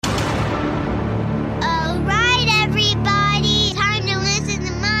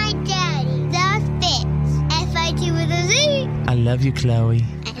love you, Chloe.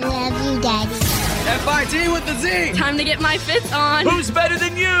 I love you, Daddy. F-I-T with the Z. Time to get my Fitz on. Who's better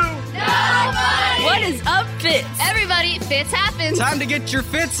than you? Nobody! What is up, Fitz? Everybody, Fitz happens. Time to get your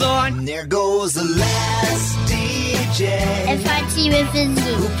Fitz on. There goes the last DJ. F-I-T with the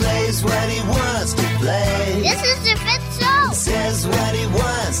Z. Who plays what he wants to play. This is the Fitz Show. Says what he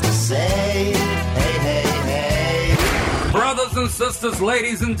wants to say. Hey, hey, hey. Brothers and sisters,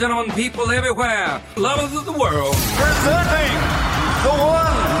 ladies and gentlemen, people everywhere, lovers of the world. Presenting the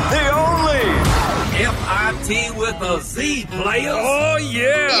one, the only. F-I-T with a Z, players. Oh,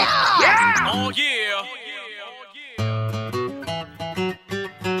 yeah. Yeah. Oh, yeah.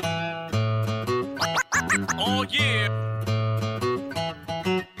 Oh, yeah.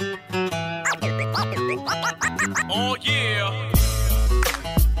 Oh, yeah.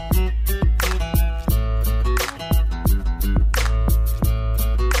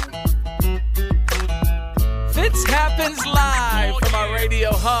 Fitz happens live from our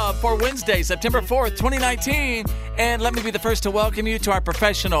radio hub for Wednesday, September 4th, 2019. And let me be the first to welcome you to our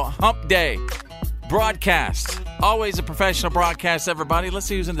professional Hump Day broadcast. Always a professional broadcast, everybody. Let's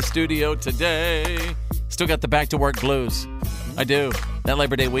see who's in the studio today. Still got the back to work blues. I do. That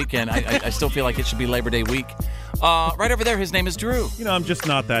Labor Day weekend, I still feel like it should be Labor Day week. Right over there, his name is Drew. You know, I'm just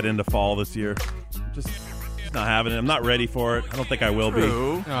not that into fall this year. Just not having it. I'm not ready for it. I don't think I will be.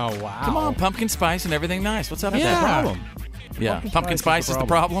 Drew. Oh, wow. Come on, pumpkin spice and everything nice. What's up with That's that? the problem. Yeah, pumpkin spice is the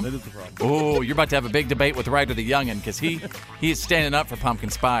problem? It is the problem. Oh, you're about to have a big debate with Ryder the Youngin' because he is standing up for pumpkin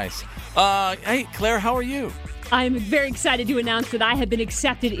spice. Hey, Claire, how are you? I'm very excited to announce that I have been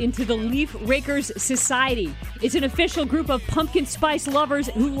accepted into the Leaf Rakers Society. It's an official group of pumpkin spice lovers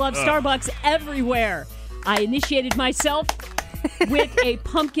who love Starbucks everywhere. I initiated myself with a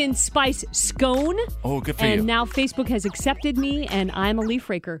pumpkin spice scone. Oh, good for and you. now Facebook has accepted me, and I'm a Leaf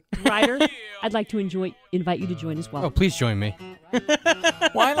Raker. Ryder, I'd like to invite you to join as well. Oh, please join me.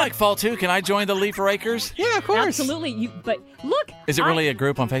 Well, I like fall, too. Can I join the Leaf Rakers? Yeah, of course. Absolutely. But look. Is it really a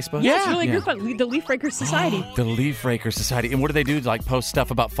group on Facebook? Yeah, it's really a group on the Leaf Rakers Society. The Leaf Rakers Society. And what do they do? Like post stuff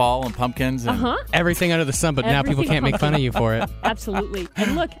about fall and pumpkins? And Everything under the sun, but now people can't make fun of you for it. Absolutely.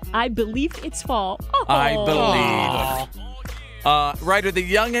 And look, I believe it's fall. Oh. I believe. Ryder the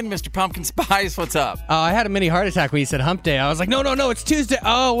Youngin', Mr. Pumpkin Spice, what's up? I had a mini heart attack when you said hump day. I was like, no, it's Tuesday.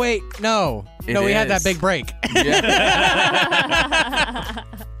 Oh, wait, no. We had that big break. Yeah.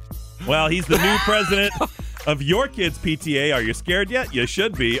 Well, he's the new president of your kids' PTA. Are you scared yet? You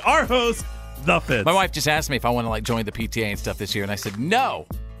should be. Our host, The Fitz. My wife just asked me if I want to join the PTA and stuff this year, and I said, no,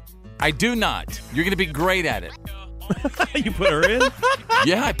 I do not. You're going to be great at it. You put her in?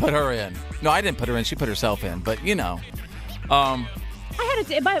 Yeah, I put her in. No, I didn't put her in. She put herself in. But, you know. I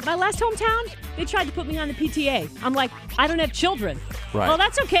had my last hometown, they tried to put me on the PTA. I'm like, I don't have children. Right. Well,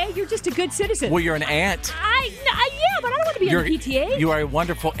 that's okay. You're just a good citizen. Well, you're an aunt. Yeah, but I don't want to be on the PTA. You are a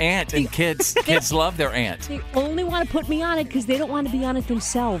wonderful aunt, and kids love their aunt. They only want to put me on it because they don't want to be on it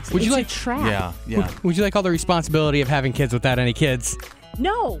themselves. Would you it's like a trap? Yeah. Would you like all the responsibility of having kids without any kids?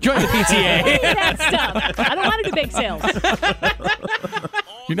 No. Join the PTA. Only that stuff. I don't want to do bake sales.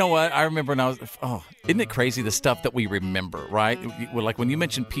 You know what? I remember when I was, isn't it crazy the stuff that we remember, right? Like when you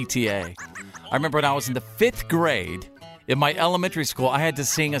mentioned PTA, I remember when I was in the 5th grade in my elementary school, I had to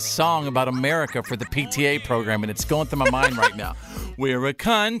sing a song about America for the PTA program, and it's going through my mind right now. We're a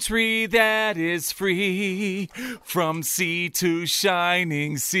country that is free from sea to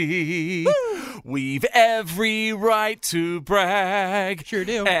shining sea. Woo! We've every right to brag. Sure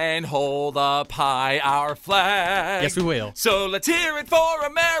do. And hold up high our flag. Yes, we will. So let's hear it for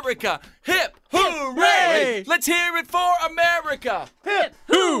America. Hip, hooray! Let's hear it for America. Hip,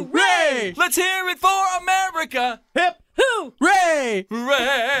 hooray! Let's hear it for America. Hip, hooray!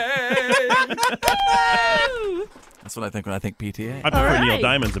 Hooray! That's what I think when I think PTA. I prefer Neil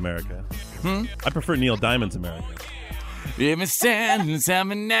Diamond's America. I prefer Neil Diamond's America. Give me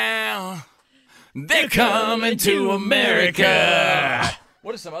salmon now. They're coming to America.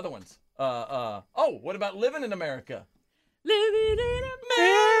 What are some other ones? What about living in America? Living in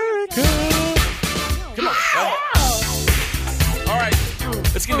America. Come on. All right.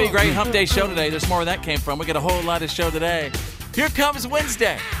 It's going to be a great Hump Day show today. There's more where that came from. We got a whole lot of show today. Here comes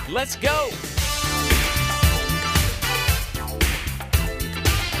Wednesday. Let's go.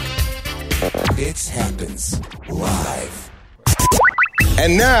 It happens live.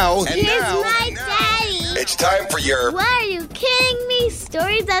 And now, Here's my daddy. it's time for your Why are you kidding me?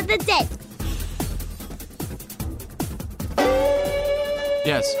 Stories of the day.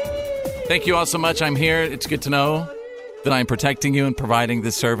 Yes. Thank you all so much. I'm here. It's good to know that I'm protecting you and providing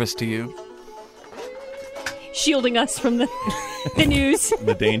this service to you. Shielding us from the news.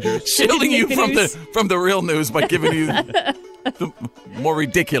 The dangers. Shielding you from the real news by giving you the more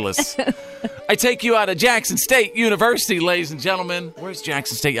ridiculous. I take you out of Jackson State University, ladies and gentlemen. Where's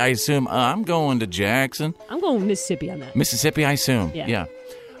Jackson State? I assume I'm going to Jackson. I'm going Mississippi on that. Mississippi, I assume. Yeah.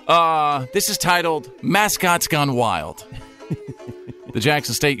 This is titled Mascots Gone Wild. The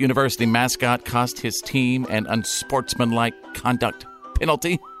Jackson State University mascot cost his team an unsportsmanlike conduct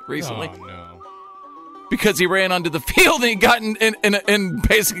penalty recently. Oh, no. Because he ran onto the field and he got in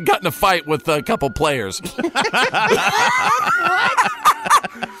basically got in a fight with a couple players.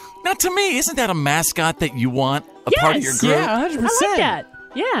 Now, to me, isn't that a mascot that you want a part of your group? Yeah, 100%. I like that.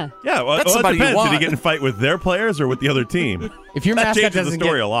 Yeah. Yeah, well, That's it somebody you depends. Did want. he get in a fight with their players or with the other team? If your That mascot changes the doesn't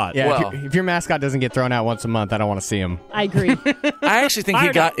story get, a lot. Yeah, Well- if your mascot doesn't get thrown out once a month, I don't want to see him. I agree. I actually think he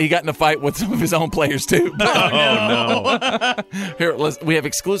got in a fight with some of his own players too. Oh, no. Here, we have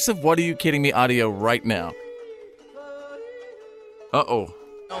exclusive What Are You Kidding Me audio right now. Uh-oh.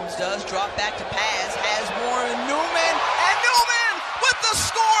 Jones does drop back to pass, has Warren Newman, and Newman with the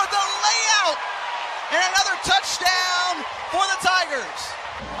score, the layout, and another touchdown for the Tigers.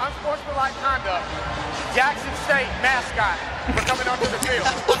 Unsportsmanlike conduct. Jackson State mascot for coming onto the field.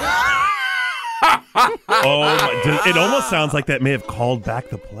 It almost sounds like that may have called back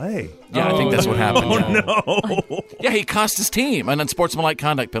the play. Yeah, I think that's what happened. Oh, yeah. no. Yeah, he cost his team an unsportsmanlike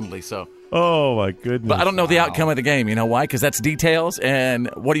conduct penalty, so. Oh, my goodness. But I don't know the outcome of the game. You know why? Because that's details, and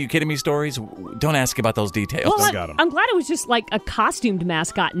What Are You Kidding Me stories? Don't ask about those details. Well, got 'em. I'm glad it was just like a costumed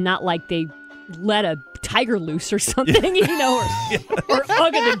mascot, and not like they let a tiger loose or something, you know, or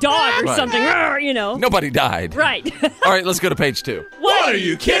Ugga the dog or Right. something, you know. Nobody died. Right. All right, let's go to page 2. What? Are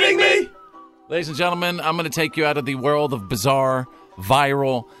you kidding me? Ladies and gentlemen, I'm going to take you out of the world of bizarre,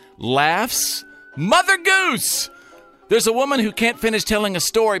 viral laughs. Mother Goose! There's a woman who can't finish telling a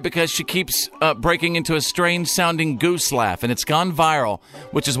story because she keeps breaking into a strange-sounding goose laugh, and it's gone viral,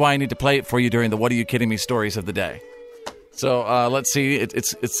 which is why I need to play it for you during the What Are You Kidding Me stories of the day. So let's see.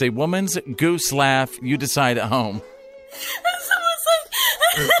 It's a woman's goose laugh. You decide at home. Someone's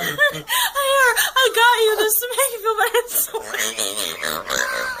like, I got you this to make you feel better.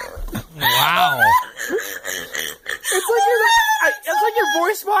 Wow. It's like your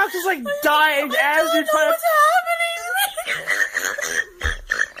voice box is like dying as you're trying to.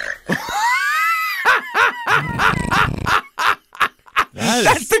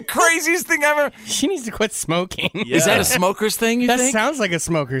 That's the craziest thing ever. She needs to quit smoking. Yeah. Is that a smoker's thing, you That think? sounds like a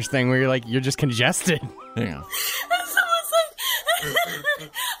smoker's thing where you're just congested. Yeah. Someone's like,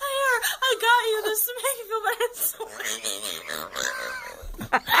 I got you this to make you feel better.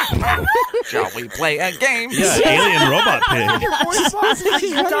 Shall we play a game? Yeah, alien robot pig.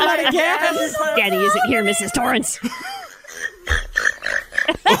 She's running out of gas. Daddy isn't here, Mrs. Torrance.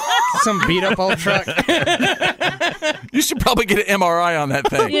 Some beat up old truck. You should probably get an MRI on that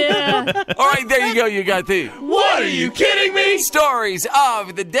thing. Yeah. All right, there you go. You got the What are you kidding me? stories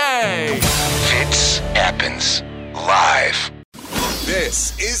of the day. Fitz happens live.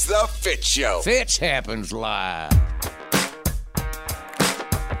 This is the Fitz Show. Fitz happens live.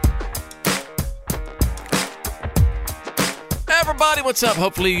 Everybody, what's up?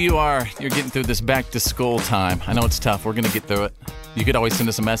 Hopefully you're getting through this back to school time. I know it's tough. We're going to get through it. You could always send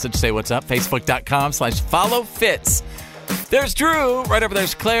us a message, say what's up, Facebook.com/follow Fitz. There's Drew, right over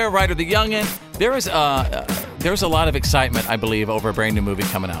there's Claire, Ryder the Youngin. There's a lot of excitement, I believe, over a brand new movie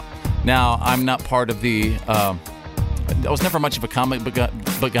coming out. Now, I'm not part of the I was never much of a comic book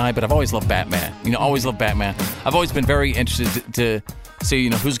guy, but I've always loved Batman. Always loved Batman. I've always been very interested to see,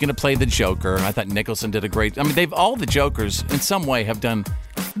 who's going to play the Joker. I thought Nicholson did a great... all the Jokers, in some way, have done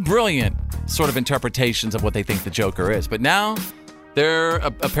brilliant sort of interpretations of what they think the Joker is. But now, there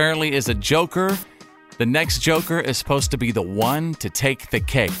apparently is a Joker. The next Joker is supposed to be the one to take the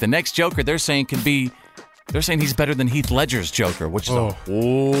cake. The next Joker, they're saying he's better than Heath Ledger's Joker, which is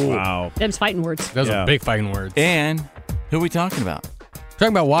Wow. Them's fighting words. Those are big fighting words. And who are we talking about?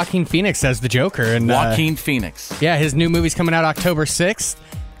 Talking about Joaquin Phoenix as the Joker. And Joaquin Phoenix. Yeah, his new movie's coming out October 6th.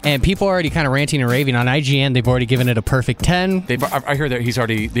 And people are already kind of ranting and raving on IGN. They've already given it a perfect 10. I heard that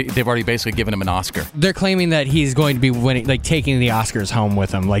they've already basically given him an Oscar. They're claiming that he's going to be winning, taking the Oscars home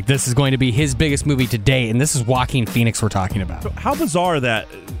with him. This is going to be his biggest movie to date, and this is Joaquin Phoenix we're talking about. So how bizarre that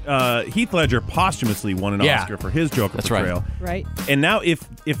Heath Ledger posthumously won an Oscar for his Joker portrayal. Right. And now if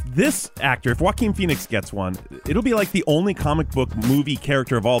this actor, if Joaquin Phoenix gets one, it'll be like the only comic book movie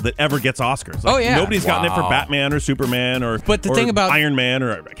character of all that ever gets Oscars. Nobody's gotten it for Batman or Superman or thing about Iron Man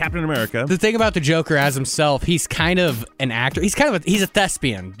or Captain America. The thing about the Joker as himself, he's kind of an actor. He's a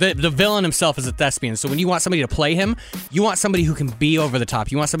thespian. The villain himself is a thespian. So when you want somebody to play him, you want somebody who can be over the top.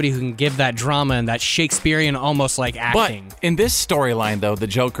 You want somebody who can give that drama and that Shakespearean almost like acting. But in this storyline, though, the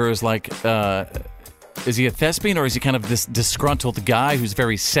Joker is like Is he a thespian, or is he kind of this disgruntled guy who's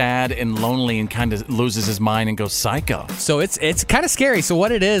very sad and lonely and kind of loses his mind and goes psycho? So it's kind of scary. So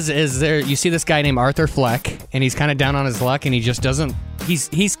what it is there you see this guy named Arthur Fleck, and he's kind of down on his luck, and he just doesn't.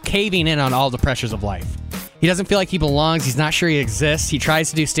 He's caving in on all the pressures of life. He doesn't feel like he belongs. He's not sure he exists. He tries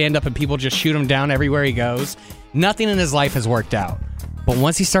to do stand-up, and people just shoot him down everywhere he goes. Nothing in his life has worked out. But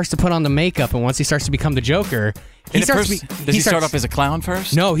once he starts to put on the makeup, and once he starts to become the Joker, does he start off as a clown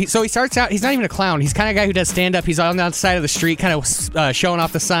first? No, he starts out. He's not even a clown. He's kind of a guy who does stand up. He's on the side of the street, kind of showing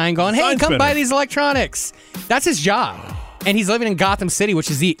off the sign, going, "Hey, come buy these electronics." That's his job. And he's living in Gotham City, which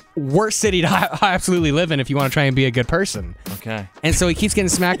is the worst city to absolutely live in if you want to try and be a good person. Okay. And so he keeps getting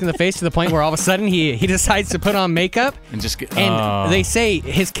smacked in the face to the point where all of a sudden he decides to put on makeup. And they say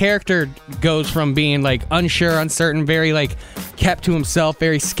his character goes from being like unsure, uncertain, very like kept to himself,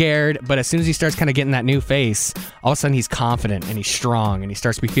 very scared. But as soon as he starts kind of getting that new face, all of a sudden he's confident and he's strong and he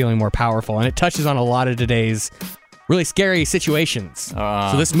starts to be feeling more powerful. And it touches on a lot of today's really scary situations.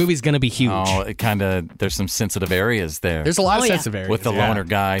 So this movie's going to be huge. Oh, it kind of, there's some sensitive areas there. There's a lot of sensitive areas. With the loner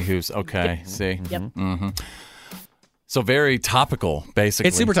guy who's, okay, see? Yep. Mm-hmm. So very topical, basically.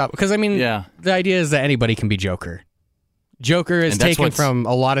 It's super topical. Because, I mean, the idea is that anybody can be Joker. Joker is taken from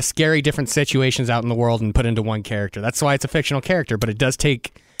a lot of scary different situations out in the world and put into one character. That's why it's a fictional character, but it does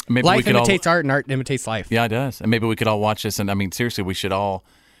take... life imitates art, and art imitates life. Yeah, it does. And maybe we could all watch this, and I mean, seriously, we should all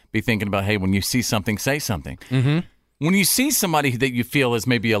be thinking about, hey, when you see something, say something. Mm-hmm. When you see somebody that you feel is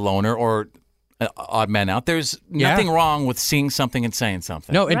maybe a loner or an odd man out, there's nothing wrong with seeing something and saying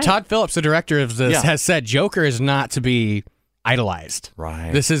something. No, and Todd Phillips, the director of this, has said Joker is not to be idolized.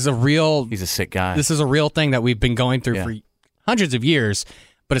 Right. This is a real... He's a sick guy. This is a real thing that we've been going through for hundreds of years,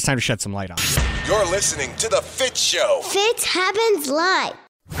 but it's time to shed some light on it. You're listening to The Fitz Show. Fitz happens live.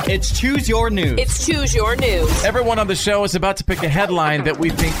 It's Choose Your News. It's Choose Your News. Everyone on the show is about to pick a headline that we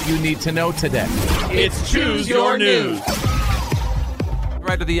think you need to know today. It's Choose Your News.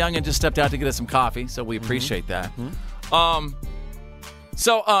 Ryder the Youngin just stepped out to get us some coffee, so we appreciate that. I've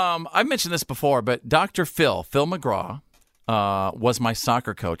mentioned this before, but Dr. Phil McGraw, was my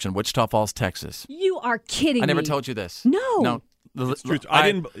soccer coach in Wichita Falls, Texas. You are kidding me. I never told you this. No. It's true.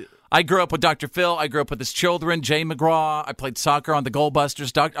 I grew up with Dr. Phil. I grew up with his children, Jay McGraw. I played soccer on the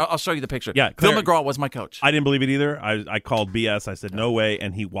Goldbusters. I'll show you the picture. Yeah, Phil Claire, McGraw was my coach. I didn't believe it either. I called BS. I said, no way.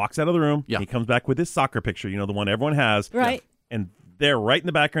 And he walks out of the room. Yeah. He comes back with his soccer picture, the one everyone has. Right. And there, right in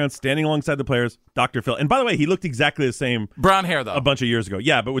the background, standing alongside the players, Dr. Phil. And by the way, he looked exactly the same. Brown hair, though. A bunch of years ago.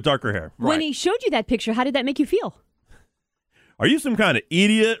 Yeah, but with darker hair. When he showed you that picture, how did that make you feel? Are you some kind of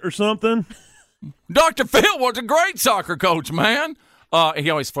idiot or something? Dr. Phil was a great soccer coach, man. He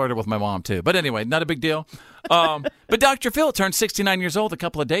always flirted with my mom, too. But anyway, not a big deal. But Dr. Phil turned 69 years old a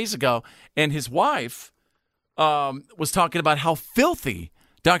couple of days ago, and his wife was talking about how filthy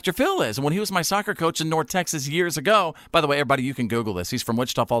Dr. Phil is. And when he was my soccer coach in North Texas years ago, by the way, everybody, you can Google this. He's from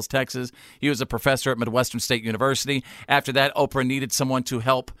Wichita Falls, Texas. He was a professor at Midwestern State University. After that, Oprah needed someone to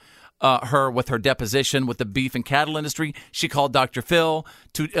help her with her deposition with the beef and cattle industry. She called Dr. Phil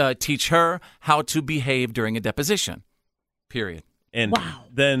to teach her how to behave during a deposition, period. And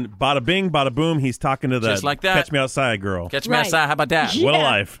then bada bing, bada boom, he's talking to the Just like that. Catch Me Outside girl. Catch Me Outside, how about that? What a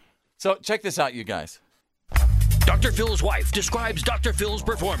life. So check this out, you guys. Dr. Phil's wife describes Dr. Phil's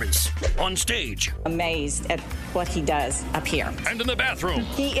performance on stage. Amazed at what he does up here. And in the bathroom.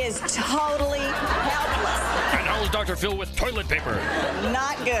 He is totally helpless. And how's Dr. Phil with toilet paper?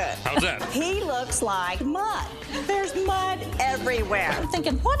 Not good. How's that? He looks like mud. There's mud everywhere. I'm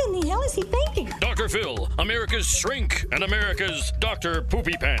thinking, what in the hell is he thinking? Dr. Phil, America's shrink and America's Dr.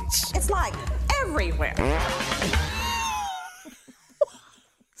 Poopy Pants. It's like everywhere.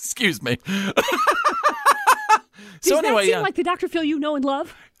 Excuse me. Does that seem like the Dr. Phil you know and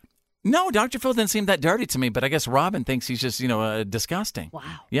love? No, Dr. Phil didn't seem that dirty to me, but I guess Robin thinks he's just, disgusting. Wow.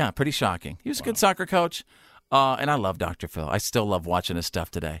 Yeah, pretty shocking. He was a good soccer coach, and I love Dr. Phil. I still love watching his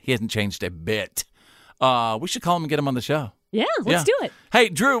stuff today. He hasn't changed a bit. We should call him and get him on the show. Yeah, let's do it. Hey,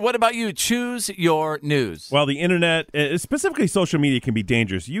 Drew, what about you? Choose your news. Well, the internet, specifically social media, can be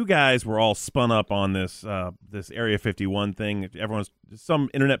dangerous. You guys were all spun up on this Area 51 thing. Some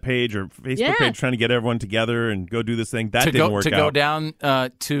internet page or Facebook page trying to get everyone together and go do this thing. That didn't work out. To go down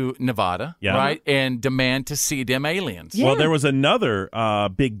to Nevada, right, and demand to see them aliens. Yeah. Well, there was another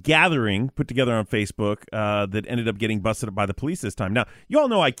big gathering put together on Facebook that ended up getting busted up by the police this time. Now, you all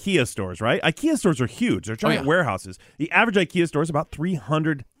know IKEA stores, right? IKEA stores are huge. They're giant warehouses. The average IKEA store is about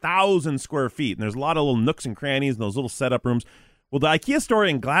 300,000 square feet, and there's a lot of little nooks and crannies and those little setup rooms. Well, the IKEA store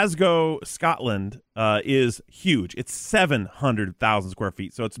in Glasgow, Scotland, is huge. It's 700,000 square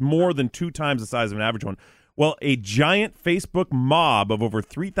feet, so it's more than 2 times the size of an average one. Well, a giant Facebook mob of over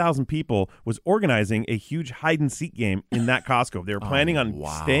 3,000 people was organizing a huge hide-and-seek game in that Costco. They were planning on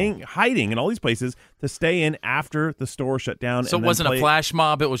hiding in all these places to stay in after the store shut down. So it wasn't a flash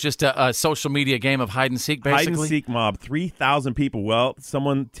mob. It was just a social media game of hide-and-seek, basically? Hide-and-seek mob, 3,000 people. Well,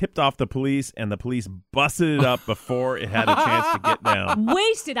 someone tipped off the police, and the police busted it up before it had a chance to get down.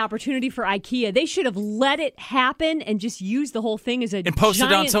 Wasted opportunity for IKEA. They should have let it happen and just used the whole thing as a and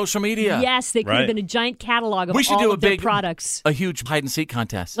posted it on social media. Yes, they could have been a giant catalog of we should all do of their products. A huge hide-and-seek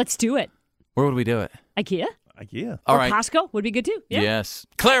contest. Let's do it. Where would we do it? IKEA? All or right. Costco would be good too. Yeah. Yes.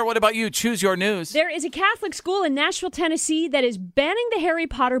 Claire, what about you? Choose your news. There is a Catholic school in Nashville, Tennessee that is banning the Harry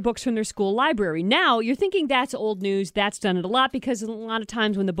Potter books from their school library. Now, you're thinking that's old news. That's done it a lot because a lot of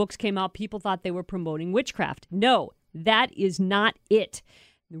times when the books came out, people thought they were promoting witchcraft. No, that is not it.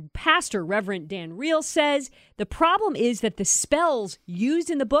 The pastor, Reverend Dan Reel, says the problem is that the spells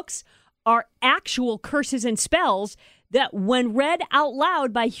used in the books are actual curses and spells that, when read out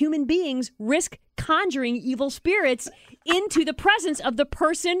loud by human beings, risk conjuring evil spirits into the presence of the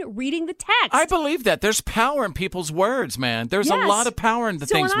person reading the text. I believe that. There's power in people's words, man. There's a lot of power in the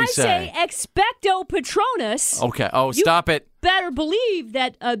things we say. So when I say expecto patronus... Okay. Oh, stop it. Better believe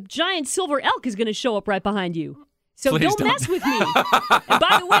that a giant silver elk is going to show up right behind you. So Please don't mess with me. And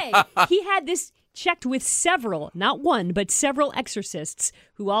by the way, he had this checked with several, not one, but several exorcists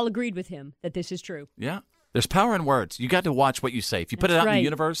who all agreed with him that this is true. Yeah. There's power in words. You got to watch what you say. If you put it out in the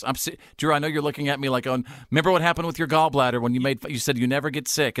universe, Drew, I know you're looking at me like, remember what happened with your gallbladder when you said you never get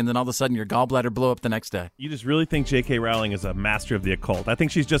sick, and then all of a sudden your gallbladder blew up the next day. You just really think J.K. Rowling is a master of the occult. I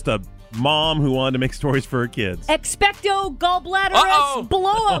think she's just a mom who wanted to make stories for her kids. Expecto gallbladder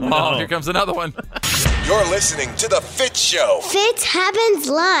blow up. Oh, here comes another one. You're listening to The Fitz Show. Fitz happens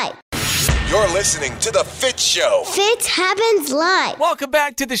live. You're listening to The Fitz Show. Fitz happens live. Welcome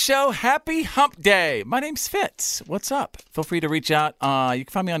back to the show. Happy Hump Day. My name's Fitz. What's up? Feel free to reach out. You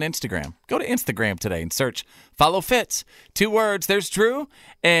can find me on Instagram. Go to Instagram today and search Follow Fitz. 2 words. There's Drew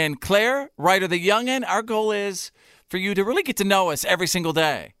and Claire, Ryder the Youngin'. Our goal is for you to really get to know us every single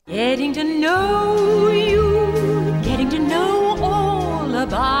day. Getting to know you, getting to know all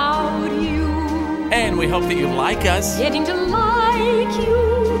about you. And we hope that you like us. Getting to like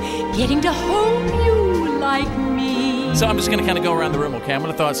you. Getting to hope you like me. So I'm just going to kind of go around the room, okay? I'm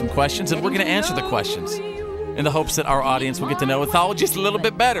going to throw out some questions, and we're going to answer the questions in the hopes that our audience will get to know us all just a little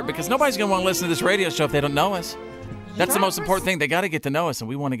bit better, because nobody's going to want to listen to this radio show if they don't know us. That's the most important thing. They got to get to know us, and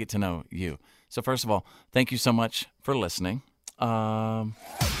we want to get to know you. So first of all, thank you so much for listening. I'll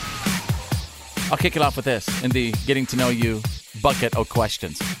kick it off with this in the getting to know you bucket of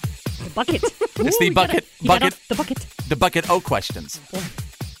questions. The bucket. It's the bucket. The bucket. The bucket O questions.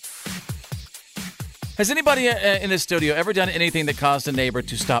 Has anybody in this studio ever done anything that caused a neighbor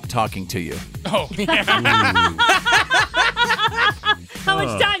to stop talking to you? Oh, yeah. How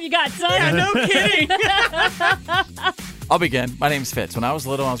much time you got, son? Yeah, no kidding. I'll begin. My name's Fitz. When I was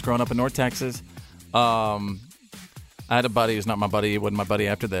little, I was growing up in North Texas. I had a buddy who's not my buddy. He wasn't my buddy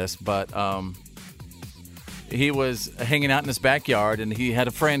after this, but he was hanging out in his backyard, and he had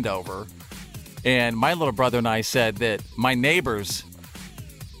a friend over. And my little brother and I said that my neighbor's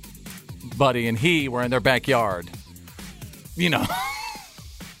buddy and he were in their backyard,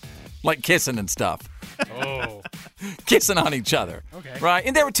 like kissing and stuff. Oh. Kissing on each other. Okay. Right?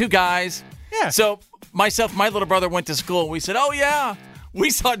 And there were 2 guys. Yeah. So myself and my little brother went to school, and we said, oh, yeah, we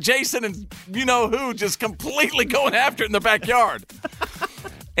saw Jason and you-know-who just completely going after it in the backyard.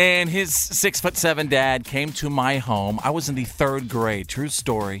 And his 6'7" dad came to my home. I was in the 3rd grade, true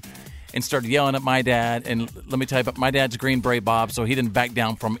story, and started yelling at my dad. And let me tell you, but my dad's Green Beret Bob, so he didn't back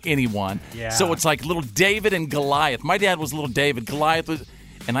down from anyone. Yeah. So it's like little David and Goliath. My dad was little David. Goliath was,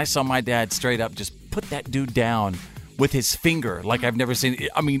 and I saw my dad straight up just put that dude down with his finger like I've never seen.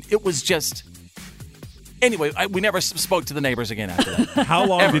 I mean, it was just. Anyway, we never spoke to the neighbors again after that. How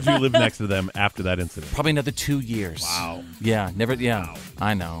long did you live next to them after that incident? Probably another 2 years. Wow. Yeah, never. Yeah, wow.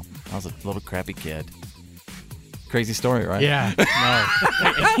 I know. I was a little crappy kid. Crazy story, right? Yeah.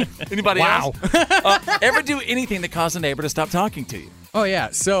 No. Anybody else? Ever do anything that caused a neighbor to stop talking to you? Oh, yeah.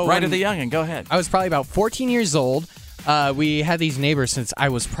 So Ryder the Youngin', go ahead. I was probably about 14 years old. We had these neighbors since I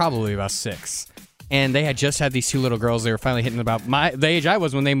was probably about 6. And they had just had these 2 little girls. They were finally hitting about the age I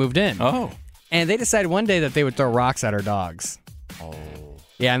was when they moved in. Oh. And they decided one day that they would throw rocks at our dogs. Oh.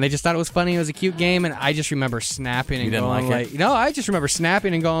 Yeah, and they just thought it was funny. It was a cute game, and I just remember snapping and You didn't going like it? no, I just remember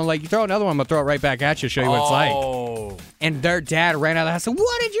snapping and going like, you throw another one, I'm going to throw it right back at you, show you what it's like. And their dad ran out of the house and said,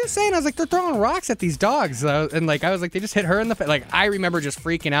 what did you say? And I was like, they're throwing rocks at these dogs. And like, I was like, they just hit her in the face. Like, I remember just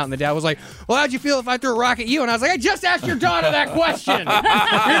freaking out, and the dad was like, well, how'd you feel if I threw a rock at you? And I was like, I just asked your daughter that question. You're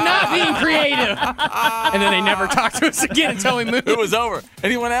not being creative. And then they never talked to us again until we moved. It was over.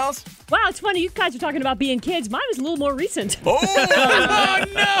 Anyone else? Wow, it's funny. You guys are talking about being kids. Mine was a little more recent. Oh,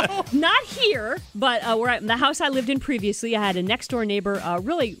 no. Not here, but the house I lived in previously, I had a next door neighbor,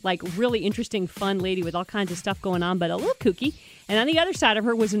 really interesting, fun lady with all kinds of stuff going on, but a little kooky. And on the other side of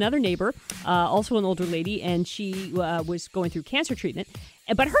her was another neighbor, also an older lady, and she was going through cancer treatment.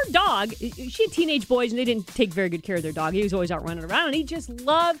 But her dog, she had teenage boys, and they didn't take very good care of their dog. He was always out running around, and he just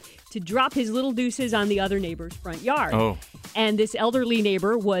loved to drop his little deuces on the other neighbor's front yard. Oh. And this elderly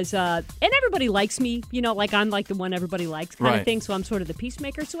neighbor was, and everybody likes me, like I'm like the one everybody likes kind of thing, so I'm sort of the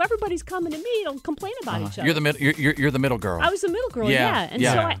peacemaker. So everybody's coming to me to complain about each other. You're the middle girl. I was the middle girl, yeah. And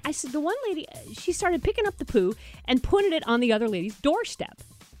so I said, the one lady, she started picking up the poo and putting it on the other lady's doorstep.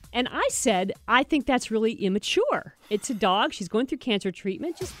 And I said, I think that's really immature. It's a dog. She's going through cancer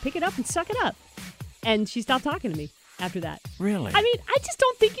treatment. Just pick it up and suck it up. And she stopped talking to me after that. Really? I mean, I just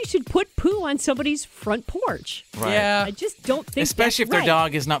don't think you should put poo on somebody's front porch. Right. Yeah. I just don't think Especially if that's their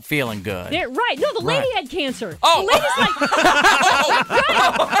dog is not feeling good. They're right. No, the lady had cancer. Oh.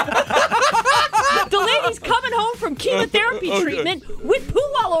 The lady's coming home from chemotherapy treatment with poo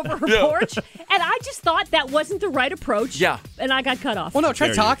all over her porch. And I just thought that wasn't the right approach. Yeah. And I got cut off. Well, no,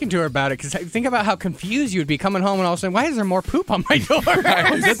 try talking to her about it, because think about how confused you would be coming home and all of a sudden, why is there more poop on my door? Get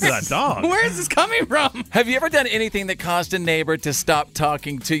to that dog. Where is this coming from? Have you ever done anything that caused a neighbor to stop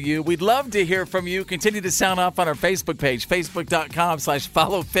talking to you? We'd love to hear from you. Continue to sound off on our Facebook page,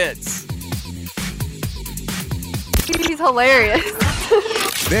 facebook.com/followfitz. He's hilarious.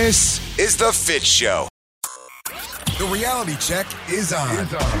 This is The Fitz Show. The reality check is on.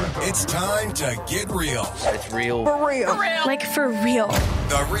 It's time to get real. It's real. For real. Like for real.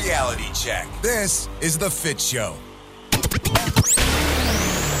 The reality check. This is The Fitz Show.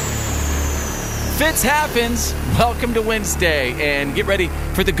 Fitz happens. Welcome to Wednesday. And get ready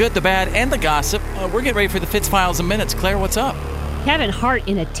for the good, the bad, and the gossip. We're getting ready for the Fitz Files in minutes. Claire, what's up? Kevin Hart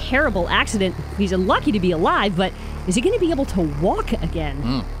in a terrible accident. He's lucky to be alive, but is he going to be able to walk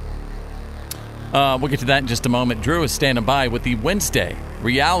again? We'll get to that in just a moment. Drew is standing by with the Wednesday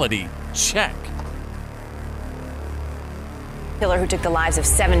reality check. Killer who took the lives of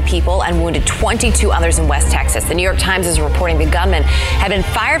 7 people and wounded 22 others in West Texas. The New York Times is reporting the gunman had been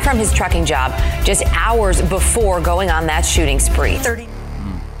fired from his trucking job just hours before going on that shooting spree.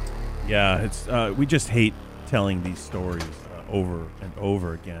 Yeah, it's we just hate telling these stories over and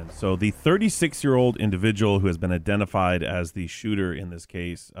over again. So the 36-year-old individual who has been identified as the shooter in this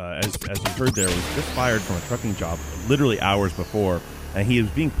case, as you heard there, was just fired from a trucking job literally hours before, and he was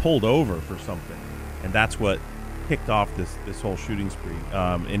being pulled over for something, and that's what kicked off this whole shooting spree.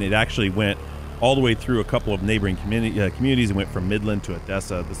 And it actually went all the way through a couple of neighboring communities. It went from Midland to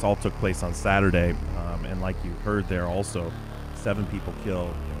Odessa. This all took place on Saturday, and like you heard there also, 7 people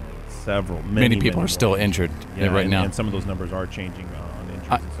killed. Many people are still injured right now. And some of those numbers are changing on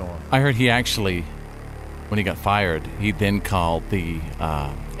injuries and so on. I heard he actually, when he got fired, he then called the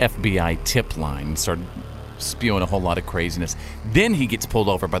FBI tip line and started spewing a whole lot of craziness. Then he gets pulled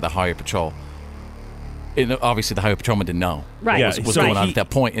over by the highway patrol. And obviously, the highway patrolman didn't know what was going on at that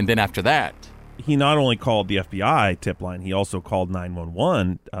point. And then after that, he not only called the FBI tip line, he also called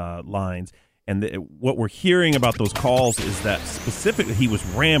 911 lines. And what we're hearing about those calls is that specifically he was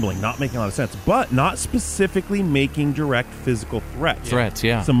rambling, not making a lot of sense, but not specifically making direct physical threats.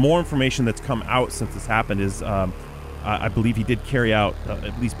 Some more information that's come out since this happened is I believe he did carry out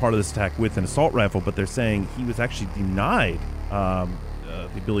at least part of this attack with an assault rifle, but they're saying he was actually denied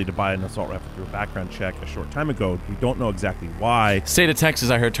the ability to buy an assault rifle through a background check a short time ago. We don't know exactly why. State of Texas,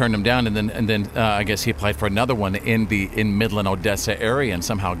 I heard, turned him down, and then I guess he applied for another one in Midland, Odessa area, and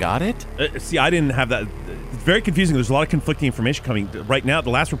somehow got it. See, I didn't have that. It's very confusing. There's a lot of conflicting information coming right now.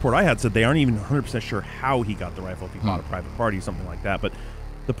 The last report I had said they aren't even 100% sure how he got the rifle, if he bought a private party, something like that. But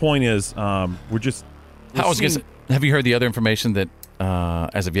the point is, have you heard the other information that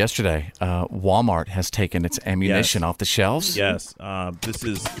as of yesterday, Walmart has taken its ammunition off the shelves? Yes.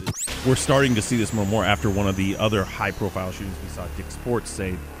 We're starting to see this more and more after one of the other high-profile shootings we saw. Dick's Sports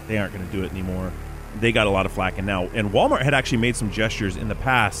say they aren't going to do it anymore. They got a lot of flack, and Walmart had actually made some gestures in the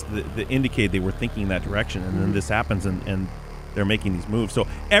past that indicate they were thinking in that direction, and then this happens, and they're making these moves. So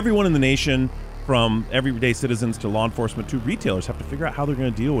everyone in the nation, from everyday citizens to law enforcement to retailers, have to figure out how they're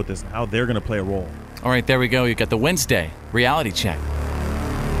going to deal with this and how they're going to play a role. All right, there we go. You got the Wednesday reality check.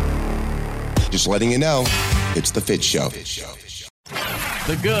 Just letting you know, it's the Fitz Show.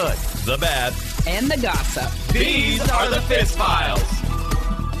 The good, the bad, And the gossip. These are the Fitz Files.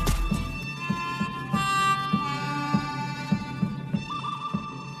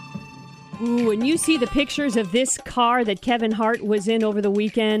 Ooh, when you see the pictures of this car that Kevin Hart was in over the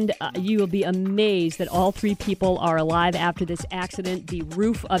weekend, you will be amazed that all three people are alive after this accident. The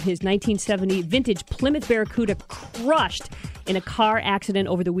roof of his 1970 vintage Plymouth Barracuda crushed in a car accident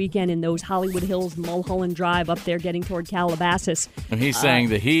over the weekend in those Hollywood Hills, Mulholland Drive up there getting toward Calabasas. And he's saying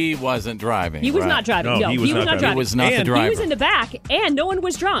that he wasn't driving. He was not driving. No, he was not driving. He was not the driver. He was in the back, and no one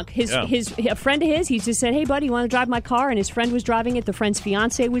was drunk. A friend of his, he just said, "Hey, buddy, you want to drive my car?" And his friend was driving it. The friend's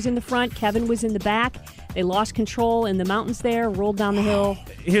fiance was in the front. Kevin was in the back. They lost control in the mountains there, rolled down the hill.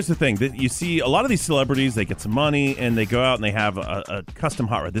 Here's the thing. You see a lot of these celebrities, they get some money, and they go out and they have a custom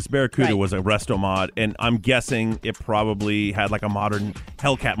hot rod. This Barracuda was a resto mod, and I'm guessing it probably had like a modern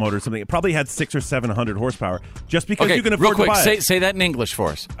Hellcat motor or something. It probably had 600 or 700 horsepower, just because you can afford real quick, to buy it. Say that in English for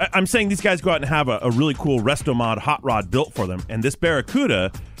us. I'm saying these guys go out and have a really cool resto mod hot rod built for them, and this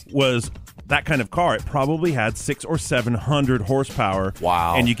Barracuda was that kind of car. It probably had 600 or 700 horsepower.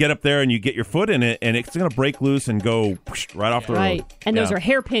 Wow. And you get up there and you get your foot in it, and it's going to break loose and go right off the road. Right. And those are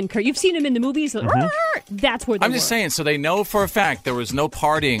hairpin cars. You've seen them in the movies. That's where they I'm just saying, so they know for a fact there was no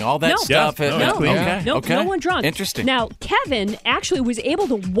partying, all that stuff. No one drunk. Interesting. Now, Kevin actually was able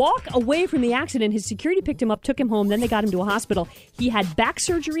to walk away from the accident. His security picked him up, took him home, then they got him to a hospital. He had back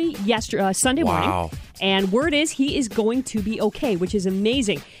surgery Sunday morning. And word is he is going to be okay, which is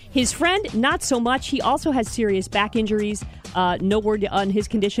amazing. His friend, not so much. He also has serious back injuries. No word on his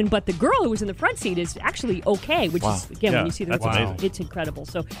condition. But the girl who was in the front seat is actually okay, which is, again, when you see the report, it's incredible.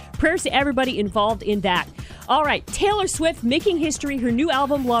 So prayers to everybody involved in that. All right, Taylor Swift making history. Her new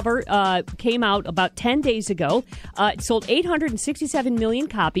album, Lover, came out about 10 days ago. It sold 867 million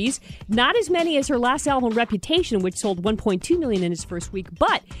copies. Not as many as her last album, Reputation, which sold 1.2 million in its first week.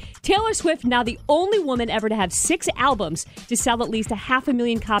 But Taylor Swift, now the only woman ever to have 6 albums to sell at least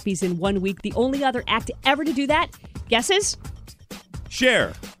 500,000 copies in 1 week. The only other act ever to do that, guesses?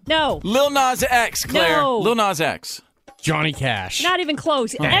 Cher. No. Lil Nas X, Claire. No. Lil Nas X. Johnny Cash. Not even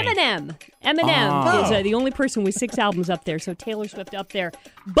close. Eminem. Eminem is the only person with 6 albums up there, so Taylor Swift up there.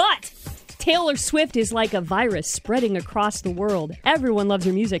 But Taylor Swift is like a virus spreading across the world. Everyone loves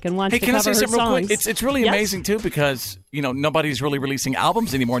her music and wants to cover her songs. Hey, can I say something real quick? It's really amazing, too, because, nobody's really releasing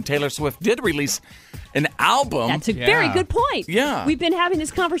albums anymore, and Taylor Swift did release an album. That's a very good point. Yeah. We've been having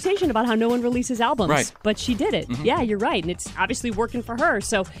this conversation about how no one releases albums, but she did it. Mm-hmm. Yeah, you're right, and it's obviously working for her.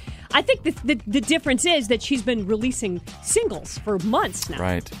 So I think the difference is that she's been releasing singles for months now.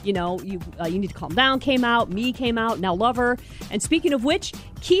 Right. You Need to Calm Down came out, Me came out, now Lover. And speaking of which,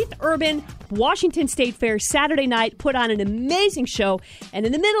 Keith Urban, Washington State Fair, Saturday night, put on an amazing show. And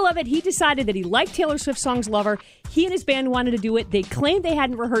in the middle of it, he decided that he liked Taylor Swift's song's Lover. He and his band wanted to do it. They claimed they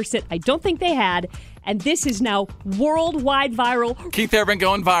hadn't rehearsed it. I don't think they had. And this is now worldwide viral. Keith Urban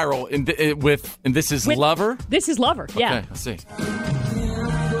going viral. And this is Lover? This is Lover, yeah. Okay, let's see.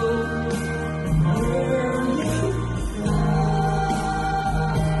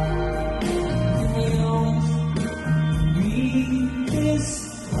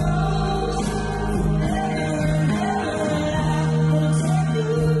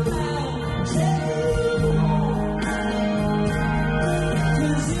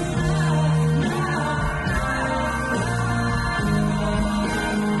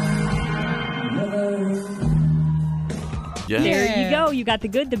 Yes. There you go. You got the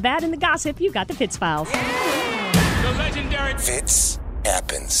good, the bad, and the gossip. You got the Fitz Files. The legendary Fitz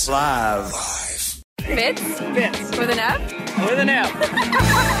happens live. Fitz? Fitz. With an F? With an F.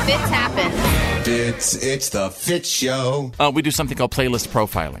 Fitz happens. It's the Fitz Show. We do something called playlist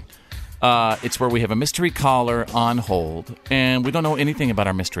profiling. It's where we have a mystery caller on hold, and we don't know anything about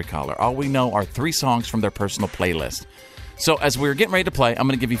our mystery caller. All we know are 3 songs from their personal playlist. So as we're getting ready to play, I'm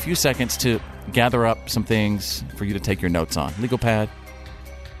going to give you a few seconds to gather up some things for you to take your notes on. Legal pad,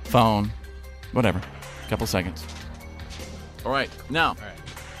 phone, whatever. A couple seconds. All right. Now,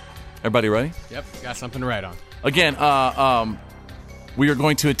 everybody ready? Yep, got something to write on. Again, we are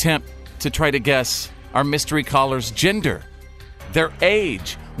going to attempt to try to guess our mystery caller's gender, their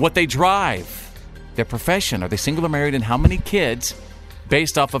age, what they drive, their profession. Are they single or married, and how many kids,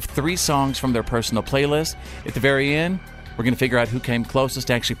 based off of 3 songs from their personal playlist. At the very end, we're going to figure out who came closest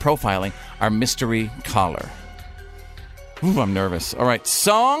to actually profiling our mystery caller. Ooh, I'm nervous. All right,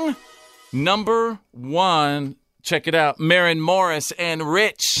 song number 1. Check it out. Maren Morris and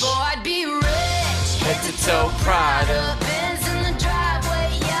Rich. Boy, I'd be rich. Head to toe Prada. Benz in the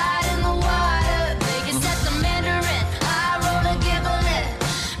driveway, yacht in the water. Vegas at the Mandarin, I roll a gibblet.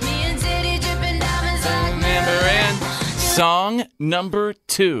 Me and Teddy dripping Song number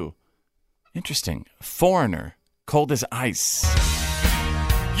 2. Interesting. Foreigner, Cold as Ice.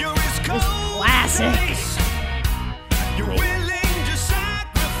 Classic.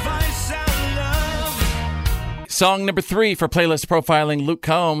 Song number 3 for playlist profiling, Luke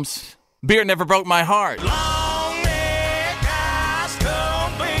Combs. Beer Never Broke My Heart.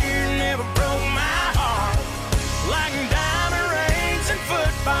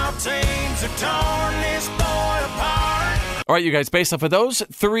 All right, you guys, based off of those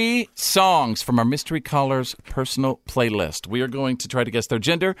 3 songs from our Mystery Caller's personal playlist, we are going to try to guess their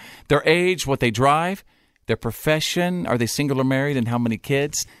gender, their age, what they drive, their profession, are they single or married, and how many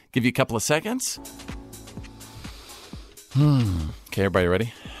kids. Give you a couple of seconds. Okay, everybody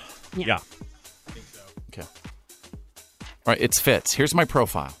ready? Yeah. Okay. All right, it's Fitz. Here's my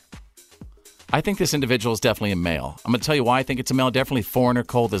profile. I think this individual is definitely a male. I'm going to tell you why I think it's a male. Definitely foreigner,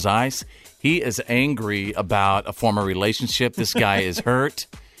 cold as ice. He is angry about a former relationship. This guy is hurt.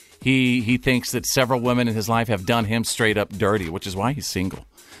 He thinks that several women in his life have done him straight up dirty, which is why he's single.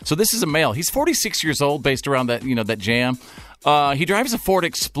 So this is a male. He's 46 years old, based around that that jam. He drives a Ford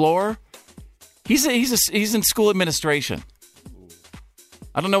Explorer. He's in school administration.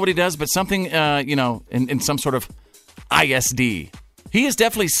 I don't know what he does, but something in some sort of ISD. He is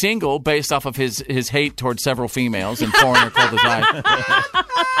definitely single based off of his hate towards several females and foreigner cold as ice.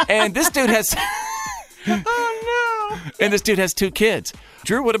 And this dude has And this dude has 2 kids.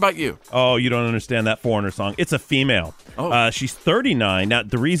 Drew, what about you? Oh, you don't understand that Foreigner song. It's a female. Oh. She's 39. Now,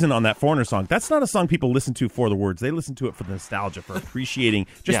 the reason on that Foreigner song, that's not a song people listen to for the words. They listen to it for the nostalgia, for appreciating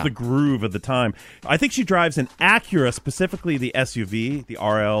just the groove of the time. I think she drives an Acura, specifically the SUV, the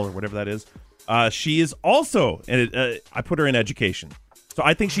RL or whatever that is. She is also, I put her in education. So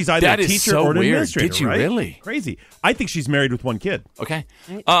I think she's either a teacher or an administrator. Did you right? really? Crazy. I think she's married with 1 kid. Okay.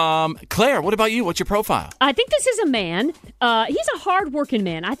 Claire, what about you? What's your profile? I think this is a man. He's a hard-working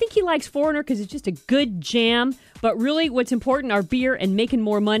man. I think he likes Foreigner because it's just a good jam. But really, what's important are beer and making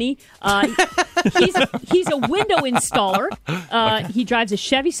more money. He's a window installer. He drives a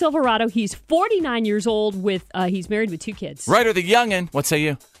Chevy Silverado. He's 49 years old. He's married with 2 kids. Ryder the youngin'. What say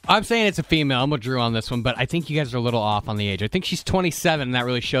you? I'm saying it's a female. I'm with Drew on this one, but I think you guys are a little off on the age. I think she's 27, and that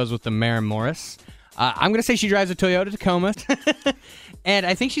really shows with the Maren Morris. I'm going to say she drives a Toyota Tacoma, and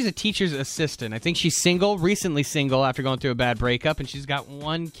I think she's a teacher's assistant. I think she's single, recently single after going through a bad breakup, and she's got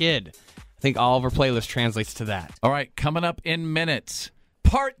 1 kid. I think all of her playlist translates to that. All right, coming up in minutes.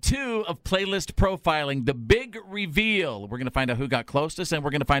 Part 2 of playlist profiling, the big reveal. We're going to find out who got closest, and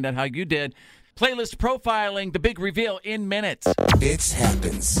we're going to find out how you did. Playlist profiling, the big reveal in minutes. It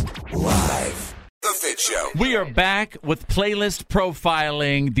happens live. The Fitz Show. We are back with playlist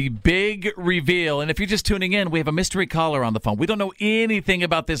profiling, the big reveal. And if you're just tuning in, we have a mystery caller on the phone. We don't know anything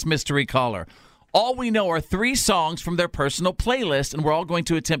about this mystery caller. All we know are 3 songs from their personal playlist, and we're all going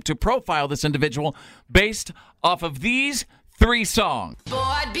to attempt to profile this individual based off of these 3 songs. Boy,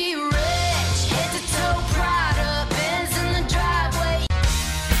 I'd be rich, head to toe, Prada, Benz in the driveway.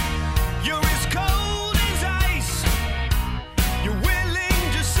 You're as cold as ice. You're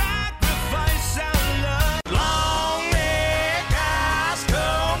willing to sacrifice our love. Long neck, eyes,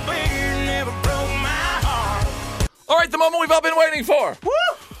 cold beer, never broke my heart. All right, the moment we've all been waiting for. Woo!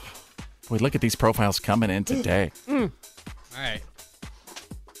 Boy, look at these profiles coming in today. All right.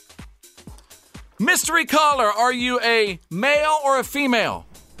 Mystery caller, are you a male or a female?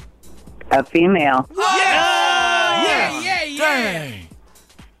 A female. Yeah! Dang.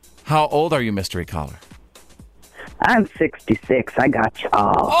 How old are you, mystery caller? I'm 66. I got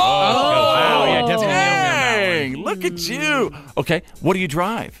y'all. Wow, yeah, definitely dang. Look at you. Okay, what do you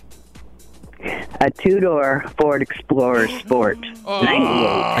drive? A 2-door Ford Explorer Sport. 98.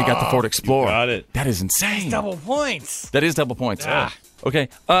 I got the Ford Explorer. You got it. That is insane. Double points. That is double points. Okay,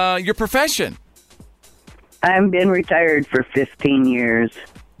 your profession? I've been retired for 15 years.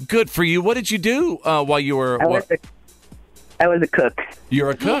 Good for you. What did you do while you were... I was a cook.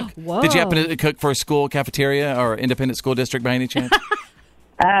 You're a cook? Whoa. Did you happen to cook for a school cafeteria or independent school district by any chance?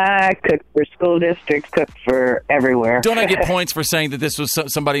 I cooked for school districts, cooked for everywhere. Don't I get points for saying that this was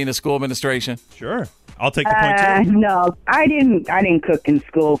somebody in the school administration? Sure. I'll take the point, too. No, I didn't cook in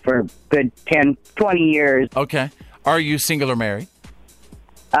school for a good 10, 20 years. Okay. Are you single or married?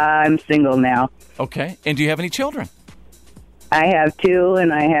 I'm single now. Okay. And do you have any children? I have 2,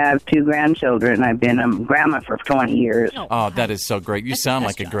 and I have 2 grandchildren. I've been a grandma for 20 years. Oh, that is so great. You sound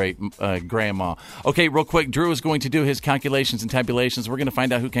like a great grandma. Okay, real quick, Drew is going to do his calculations and tabulations. We're going to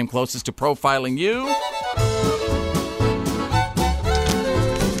find out who came closest to profiling you.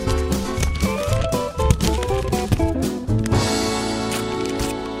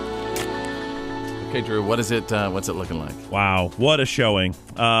 Okay, Hey, Drew, what's it looking like? Wow, what a showing.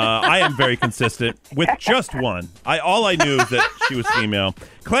 I am very consistent with just one. All I knew is that she was female.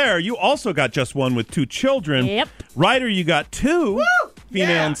 Claire, you also got just one with 2 children. Yep. Ryder, you got 2.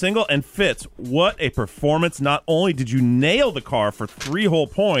 Female and single. And Fitz, what a performance. Not only did you nail the car for 3 whole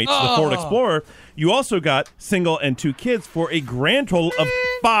points, the Ford Explorer, you also got single and 2 kids for a grand total of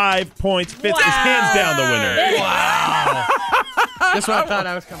 5 points. Fitz is hands down the winner. Wow. That's what I thought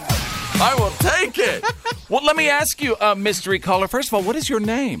I was coming. I will take it. Well, let me ask you, mystery caller. First of all, what is your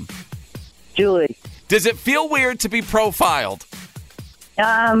name? Julie. Does it feel weird to be profiled?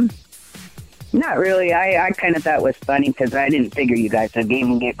 Not really. I kind of thought it was funny because I didn't figure you guys would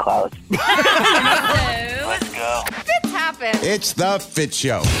even get close. Let's go. Fitz happens. It's the Fitz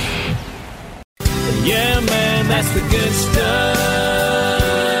Show. Yeah, man, that's the good stuff.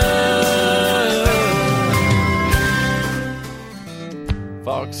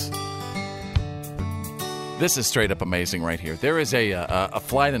 Folks, this is straight up amazing right here. There is a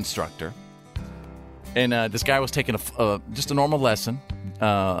flight instructor, and this guy was taking just a normal lesson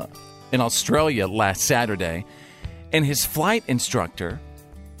in Australia last Saturday, and his flight instructor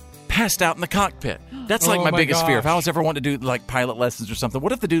passed out in the cockpit. That's like my biggest fear. If I was ever wanting to do like pilot lessons or something,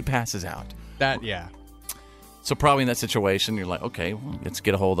 what if the dude passes out? Yeah. So probably in that situation, you're like, okay, well, let's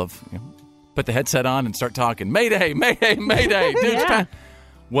get a hold of, put the headset on and start talking. Mayday, mayday, mayday. Dude's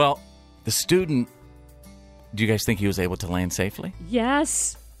Well, the student, do you guys think he was able to land safely?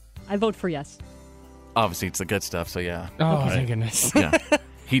 Yes. I vote for yes. Obviously, it's the good stuff, so yeah. Oh, thank goodness. Yeah.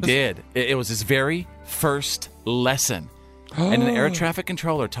 He did. It was his very first lesson. And an air traffic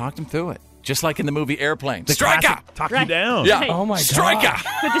controller talked him through it. Just like in the movie Airplane. Striker! Talk you down. Yeah. Oh, my God. Striker!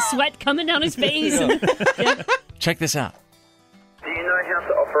 With the sweat coming down his face. Check this out. Do you know how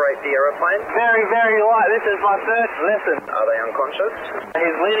to operate the aeroplane? Very, very light. This is my first lesson. Are they unconscious?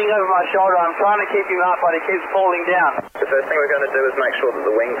 He's leaning over my shoulder. I'm trying to keep him up, but he keeps falling down. The first thing we're going to do is make sure that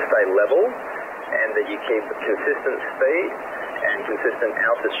the wings stay level and that you keep consistent speed and consistent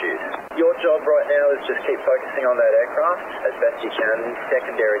altitude. Your job right now is just keep focusing on that aircraft as best you can.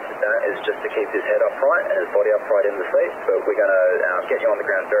 Secondary to that is just to keep his head upright and his body upright in the seat. But we're going to get you on the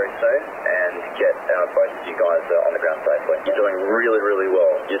ground very soon and get both of you guys on the ground safely. You're doing really, really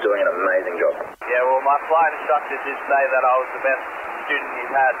well. You're doing an amazing job. Yeah, well, my flight instructor did say that I was the best student he's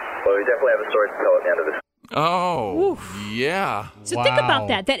had. Well, we definitely have a story to tell at the end of this. Oh, yeah. So think about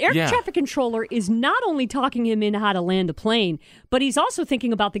that. That air traffic controller is not only talking him in how to land a plane, but he's also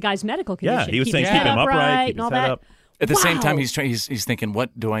thinking about the guy's medical condition. Yeah, he was saying keep him upright, keep his head up. At the same time, he's thinking,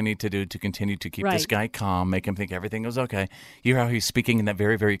 what do I need to do to continue to keep this guy calm, make him think everything was okay? You hear how he's speaking in that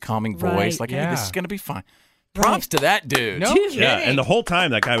very, very calming voice, like, hey, this is going to be fine. Props to that dude. No kidding. Yeah, and the whole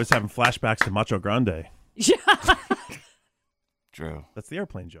time that guy was having flashbacks to Macho Grande. Yeah. Drew. That's the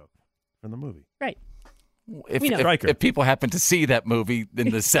airplane joke from the movie. Right. If people happen to see that movie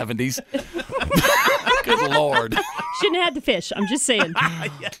in the 70s, good Lord. Shouldn't have had to fish. I'm just saying.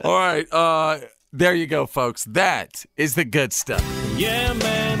 Yes. All right. There you go, folks. That is the good stuff. Yeah,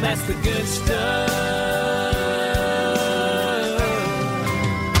 man, that's the good stuff.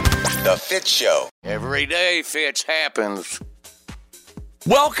 The Fitz Show. Every day, Fitz happens.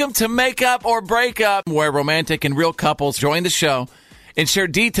 Welcome to Make Up or Break Up, where romantic and real couples join the show and share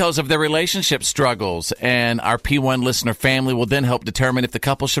details of their relationship struggles. And our P1 listener family will then help determine if the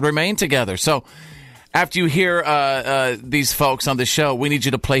couple should remain together. So after you hear these folks on the show, we need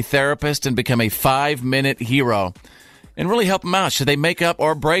you to play therapist and become a 5-minute hero and really help them out. Should they make up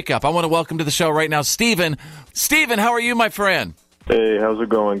or break up? I want to welcome to the show right now, Steven. Steven, how are you, my friend? Hey, how's it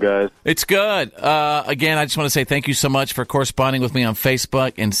going, guys? It's good. Again, I just want to say thank you so much for corresponding with me on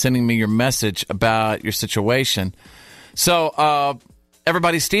Facebook and sending me your message about your situation. So,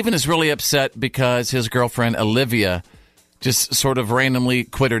 everybody, Steven is really upset because his girlfriend, Olivia, just sort of randomly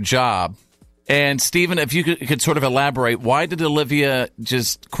quit her job. And, Steven, if you could sort of elaborate, why did Olivia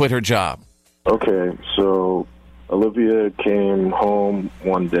just quit her job? Okay, so Olivia came home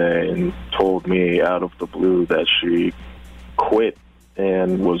one day and told me out of the blue that she quit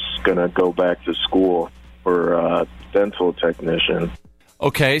and was going to go back to school for a dental technician.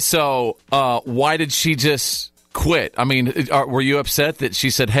 Okay, so why did she just quit? I mean, were you upset that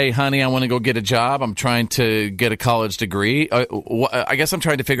she said, hey, honey, I want to go get a job. I'm trying to get a college degree. I guess I'm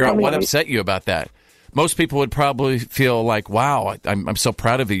trying to figure out what upset you about that. Most people would probably feel like, wow, I'm so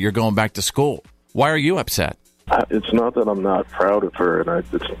proud of you. You're going back to school. Why are you upset? It's not that I'm not proud of her, and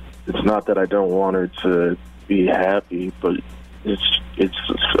it's not that I don't want her to be happy, but it's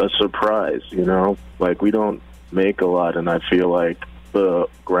a surprise, you know? Like, we don't make a lot, and I feel like the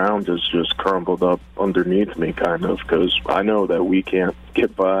ground has just crumbled up underneath me, kind of, because I know that we can't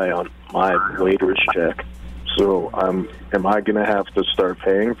get by on my waiter's check. So am I going to have to start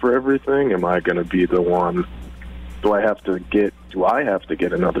paying for everything? Am I going to be the one? Do I have to get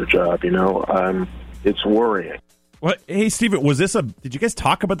another job? It's worrying. Well, hey, Steven, did you guys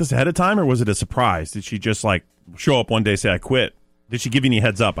talk about this ahead of time, or was it a surprise? Did she just show up one day, say I quit? Did she give you any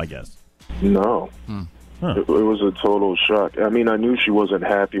heads up, I guess? No. Huh. It was a total shock. I mean, I knew she wasn't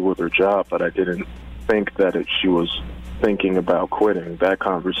happy with her job, but I didn't think that she was thinking about quitting. That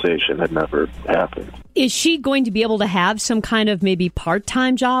conversation had never happened. Is she going to be able to have some kind of maybe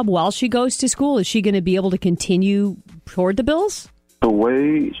part-time job while she goes to school? Is she going to be able to continue toward the bills? The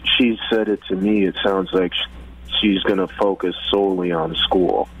way she said it to me, it sounds like she's going to focus solely on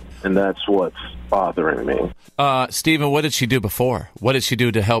school, and that's what's bothering me. Steven, what did she do before? What did she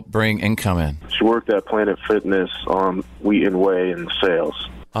do to help bring income in? She worked at Planet Fitness on Wheaton Way in sales.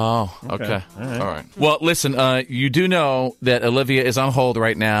 Oh, okay. All right. Well, listen, you do know that Olivia is on hold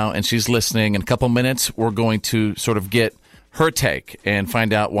right now, and she's listening. In a couple minutes, we're going to sort of get her take and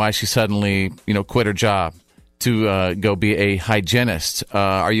find out why she suddenly, quit her job to go be a hygienist.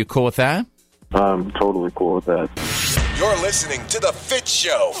 Are you cool with that? I'm totally cool with that. You're listening to The Fitz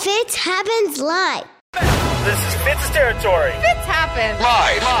Show. Fitz happens live. This is Fitz territory. Fitz happens.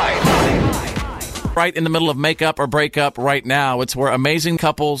 Live. Right in the middle of makeup or breakup right now. It's where amazing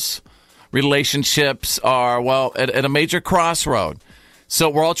couples, relationships are, at a major crossroad. So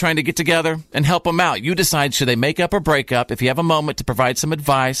we're all trying to get together and help them out. You decide, should they make up or break up? If you have a moment to provide some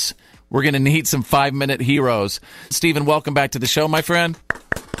advice, we're going to need some 5-minute heroes. Steven, welcome back to the show, my friend.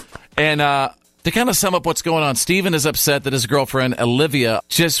 And to kind of sum up what's going on, Steven is upset that his girlfriend, Olivia,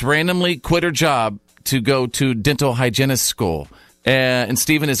 just randomly quit her job to go to dental hygienist school. And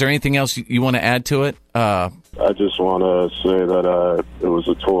Steven, is there anything else you want to add to it? I just want to say that it was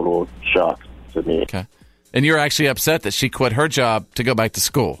a total shock to me. Okay. And you're actually upset that she quit her job to go back to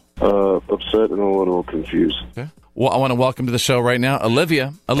school? Upset and a little confused. Okay. Well, I want to welcome to the show right now,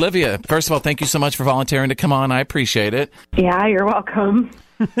 Olivia. Olivia, first of all, thank you so much for volunteering to come on. I appreciate it. Yeah, you're welcome.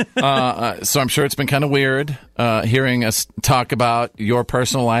 So I'm sure it's been kind of weird hearing us talk about your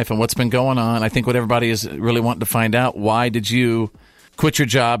personal life and what's been going on. I think what everybody is really wanting to find out, why did you quit your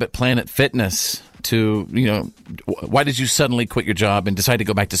job at Planet Fitness why did you suddenly quit your job and decide to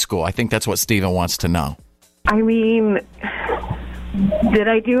go back to school? I think that's what Steven wants to know. I mean, did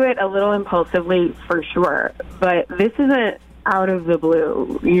I do it a little impulsively? For sure. But this isn't out of the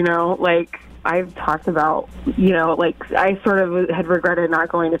blue, I've talked about, I sort of had regretted not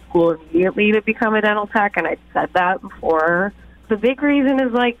going to school immediately to become a dental tech, and I said that before. The big reason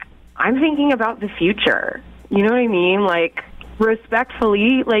is, I'm thinking about the future. You know what I mean?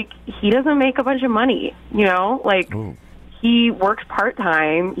 Respectfully, he doesn't make a bunch of money, Ooh. He works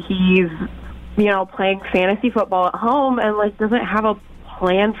part-time. He's, playing fantasy football at home and, doesn't have a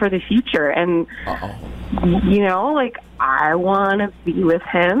plan for the future. And, I want to be with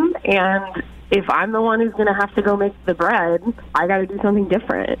him, and if I'm the one who's going to have to go make the bread, I got to do something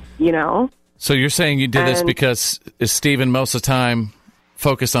different, So you're saying you did this because is Steven most of the time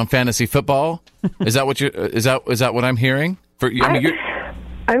focused on fantasy football? Is that what is that what I'm hearing?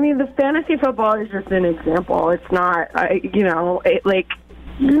 I mean, the fantasy football is just an example. It's not, not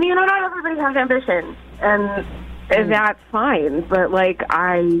everybody has ambition, and that's fine. But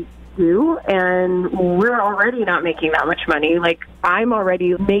I do, and we're already not making that much money. I'm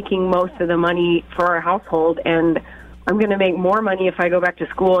already making most of the money for our household, and I'm going to make more money if I go back to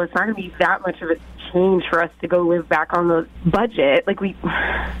school. It's not going to be that much of a change for us to go live back on the budget.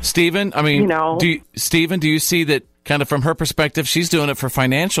 Steven, I mean, do you see that kind of from her perspective, she's doing it for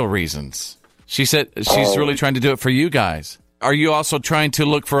financial reasons? She said she's really trying to do it for you guys. Are you also trying to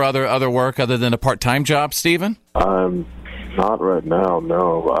look for other work other than a part-time job, Steven? Not right now,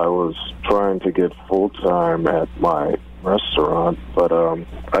 no. I was trying to get full-time at my restaurant, but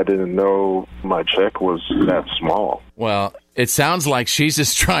I didn't know my check was that small. Well, it sounds like she's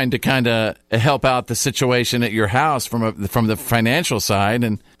just trying to kind of help out the situation at your house from the financial side.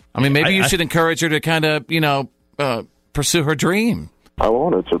 And, I mean, maybe you should encourage her to kind of, pursue her dream. I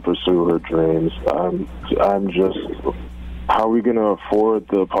wanted to pursue her dreams. I'm just... How are we going to afford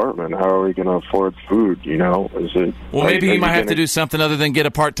the apartment? How are we going to afford food? Is it? Well, maybe you might have to do something other than get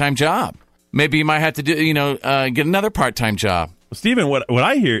a part-time job. Maybe you might have to do, get another part-time job. Well, Steven, what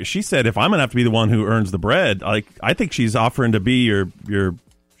I hear, she said, if I'm going to have to be the one who earns the bread, I think she's offering to be your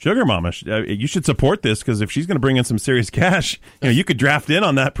sugar mama. You should support this, because if she's going to bring in some serious cash, you could draft in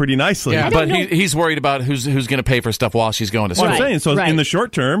on that pretty nicely. Yeah, but he's worried about who's going to pay for stuff while she's going to school. Well, I'm saying, so in the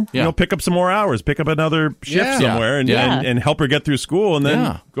short term, pick up some more hours, pick up another shift somewhere, and help her get through school, and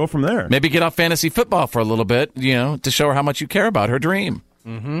then go from there. Maybe get off fantasy football for a little bit, to show her how much you care about her dream.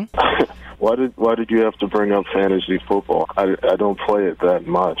 Mm-hmm. Why did you have to bring up fantasy football? I don't play it that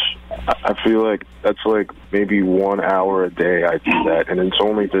much. I feel like that's like maybe 1 hour a day I do that, and it's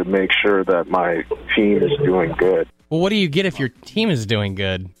only to make sure that my team is doing good. Well, what do you get if your team is doing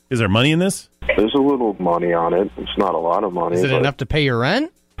good? Is there money in this? There's a little money on it. It's not a lot of money. Is it enough to pay your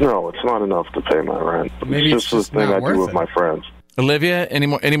rent? No, it's not enough to pay my rent. Maybe it's just the thing I do with my friends. Olivia,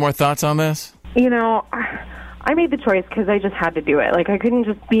 any more thoughts on this? I made the choice because I just had to do it. Like, I couldn't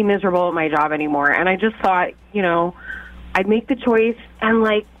just be miserable at my job anymore. And I just thought, I'd make the choice and,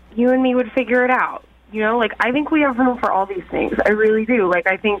 like, you and me would figure it out. Like, I think we have room for all these things. I really do. Like,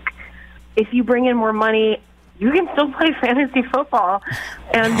 I think if you bring in more money, you can still play fantasy football.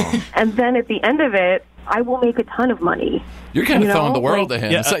 And then at the end of it, I will make a ton of money. You're kind of throwing the world to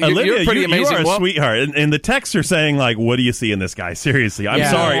him. Yeah, So Olivia, you're pretty amazing. You are a sweetheart. And the texts are saying, like, what do you see in this guy? Seriously.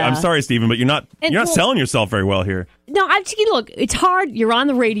 I'm sorry, Stephen, but you're not selling yourself very well here. No, look, it's hard. You're on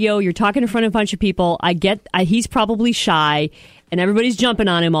the radio. You're talking in front of a bunch of people. He's probably shy, and everybody's jumping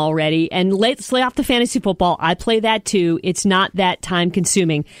on him already. And let's lay off the fantasy football. I play that too. It's not that time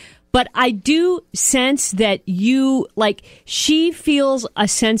consuming. But I do sense that she feels a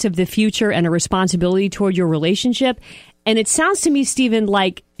sense of the future and a responsibility toward your relationship. And it sounds to me, Stephen,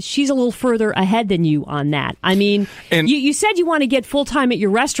 like she's a little further ahead than you on that. I mean, you said you want to get full-time at your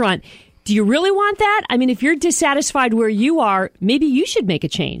restaurant. Do you really want that? I mean, if you're dissatisfied where you are, maybe you should make a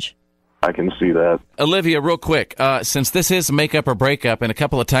change. I can see that. Olivia, real quick, since this is make-up or breakup, and a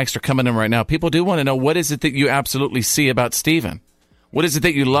couple of texts are coming in right now, people do want to know, what is it that you absolutely see about Stephen? What is it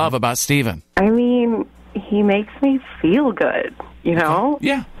that you love about Stephen? I mean, he makes me feel good,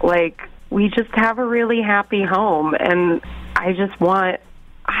 Yeah. Like, we just have a really happy home, and I just want,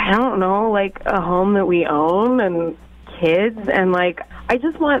 I don't know, like, a home that we own and kids, and, like, I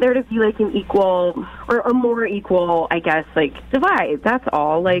just want there to be, like, an equal, or a more equal, I guess, like, divide. That's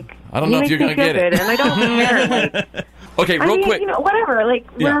all. Like, I don't know if you're going to get it. And I don't care, like... Okay, real quick. Whatever, like,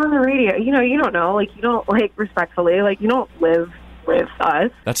 we're on the radio. You don't know. Like, you don't, like, respectfully, like, you don't live with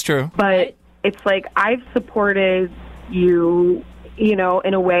us. That's true. But it's like I've supported you, in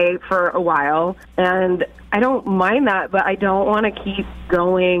a way for a while, and I don't mind that, but I don't want to keep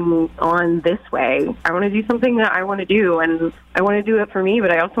going on this way. I want to do something that I want to do, and I want to do it for me, but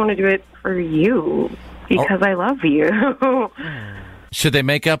I also want to do it for you because I love you. Should they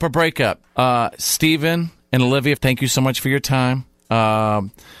make up or break up? Stephen and Olivia, thank you so much for your time. A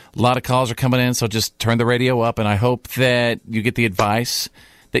lot of calls are coming in, so just turn the radio up, and I hope that you get the advice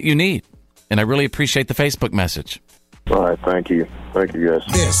that you need. And I really appreciate the Facebook message. All right, thank you. Thank you, guys.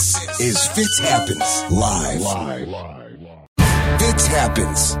 This is Fitz Happens Live. Fitz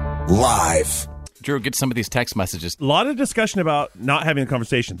Happens Live. Drew, get some of these text messages. A lot of discussion about not having a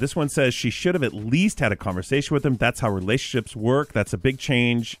conversation. This one says she should have at least had a conversation with him. That's how relationships work. That's a big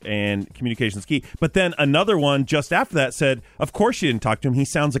change, and communication is key. But then another one just after that said, of course she didn't talk to him. He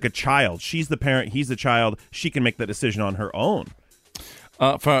sounds like a child. She's the parent. He's the child. She can make that decision on her own.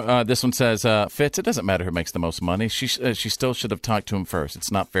 This one says, Fitz, it doesn't matter who makes the most money. She still should have talked to him first.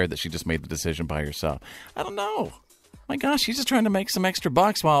 It's not fair that she just made the decision by herself. I don't know. My gosh, she's just trying to make some extra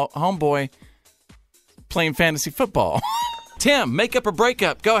bucks while homeboy playing fantasy football. Tim, make up or break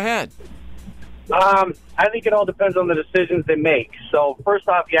up. Go ahead. I think it all depends on the decisions they make. So first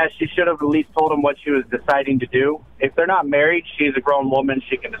off, yes, she should have at least told him what she was deciding to do. If they're not married, she's a grown woman.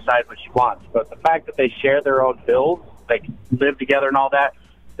 She can decide what she wants. But the fact that they share their own bills, they live together and all that,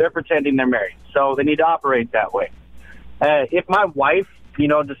 they're pretending they're married. So they need to operate that way. If my wife,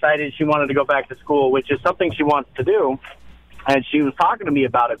 decided she wanted to go back to school, which is something she wants to do, and she was talking to me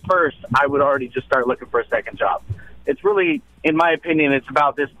about it first, I would already just start looking for a second job. It's really, in my opinion, it's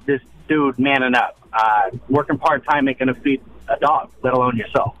about this dude manning up, working part-time, making a feed a dog, let alone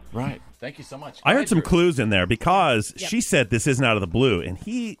yourself. Right. Thank you so much. I heard some clues in there because she said this isn't out of the blue, and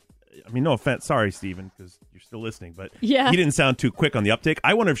no offense, sorry, Stephen, because you're still listening, but he didn't sound too quick on the uptake.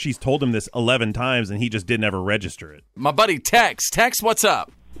 I wonder if she's told him this 11 times and he just didn't ever register it. My buddy Tex, what's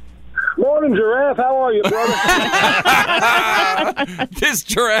up? Morning, Giraffe. How are you, brother? This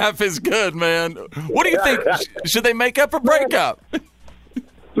Giraffe is good, man. What do you think? Should they make up or break up?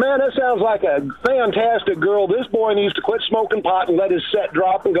 Man, that sounds like a fantastic girl. This boy needs to quit smoking pot and let his set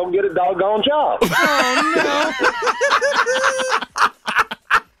drop and go get a doggone job.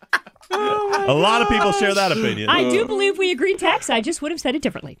 A lot of people share that opinion. I do believe we agree, Tex. I just would have said it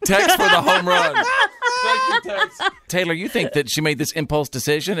differently. Tex for the home run. Thank you, Tex. Taylor, you think that she made this impulse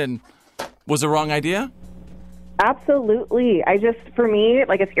decision and was the wrong idea? Absolutely. For me,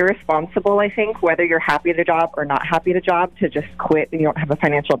 it's irresponsible, I think, whether you're happy at a job or not happy at a job, to just quit and you don't have a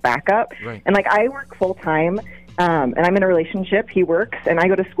financial backup. Right. And, I work full-time, and I'm in a relationship. He works, and I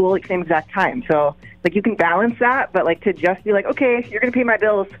go to school at the same exact time. So, like, you can balance that, but, like, to just be like, okay, you're going to pay my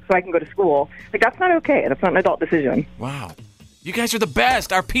bills so I can go to school, like, that's not okay. That's not an adult decision. Wow. You guys are the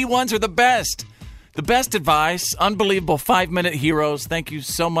best. Our P1s are the best. The best advice. Unbelievable 5-minute heroes. Thank you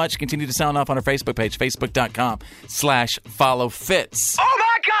so much. Continue to sound off on our Facebook page, facebook.com/follow Fitz. Oh,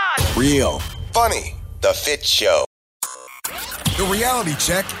 my God! Real. Funny. The Fitz Show. The reality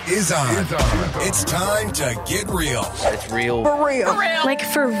check is on. It's time to get real. It's real. For real. Like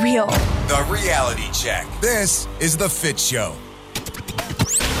for real. The reality check. This is The Fitz Show.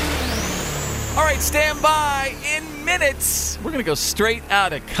 All right, stand by. In minutes, we're going to go straight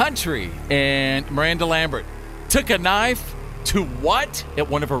out of country. And Miranda Lambert took a knife to what at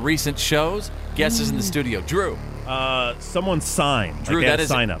one of her recent shows? Guesses in the studio. Drew. Someone's sign. Drew,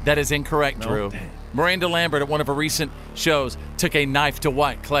 like that is incorrect, Drew. Dang. Miranda Lambert at one of her recent shows took a knife to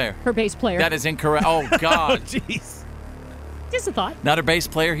what, Claire? Her bass player. That is incorrect. Oh, God. Jeez. Just a thought. Not her bass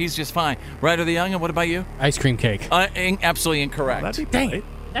player. He's just fine. Ryder the Young, and what about you? Ice cream cake. Absolutely incorrect. That'd be polite.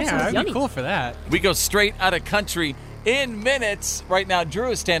 That yeah, sounds that'd yummy. be cool for that. We go straight out of country in minutes. Right now,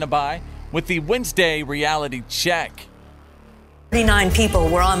 Drew is standing by with the Wednesday reality check. 39 people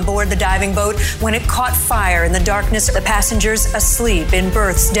were on board the diving boat when it caught fire in the darkness. The passengers asleep in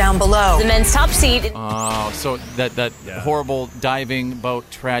berths down below. The men's top seed. Oh, so that horrible diving boat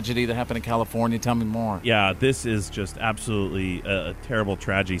tragedy that happened in California. Tell me more. Yeah, this is just absolutely a terrible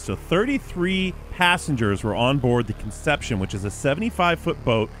tragedy. So 33 passengers were on board the Conception, which is a 75-foot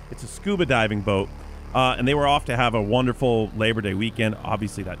boat. It's a scuba diving boat. And they were off to have a wonderful Labor Day weekend.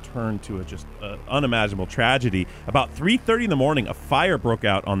 Obviously, that turned to a just unimaginable tragedy. About 3:30 in the morning, a fire broke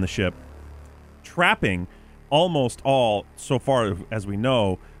out on the ship, trapping almost all, so far as we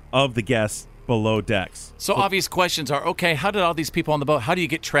know, of the guests below decks. So obvious questions are, okay, how did all these people on the boat, how do you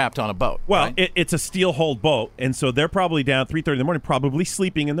get trapped on a boat? Well, right? it's a steel-hulled boat, and so they're probably down 3:30 in the morning, probably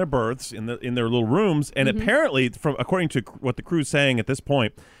sleeping in their berths, in their little rooms. And apparently, according to what the crew's saying at this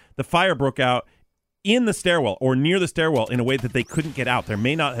point, the fire broke out in the stairwell or near the stairwell in a way that they couldn't get out. There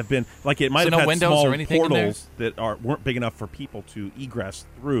may not have been, like it might have no had windows small or anything portals that weren't big enough for people to egress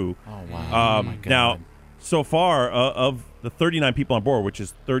through. Oh, wow. Oh, my God. Now, so far, of the 39 people on board, which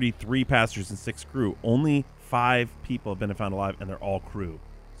is 33 passengers and 6 crew, only 5 people have been found alive, and they're all crew.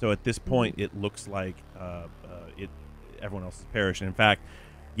 So at this point, it looks like everyone else has perished. And in fact,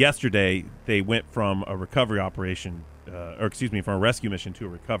 yesterday, they went from a recovery operation, from a rescue mission to a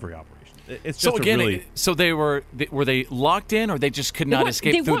recovery operation. It's just so again, really... so were they locked in, or they just could not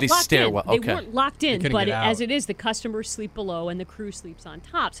escape through the stairwell? They weren't locked in, but as it is, the customers sleep below and the crew sleeps on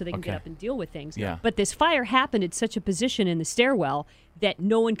top, so they can get up and deal with things. Yeah. But this fire happened at such a position in the stairwell that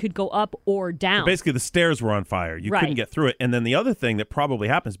no one could go up or down. So basically, the stairs were on fire. You couldn't get through it. And then the other thing that probably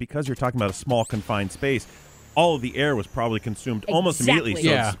happens, because you're talking about a small confined space, all of the air was probably consumed almost immediately.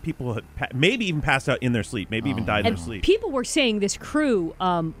 So people had maybe even passed out in their sleep, maybe even died in their sleep. People were saying this crew,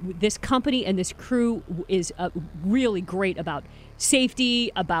 this company and this crew is really great about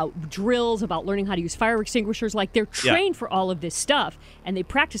safety, about drills, about learning how to use fire extinguishers. Like, they're trained for all of this stuff, and they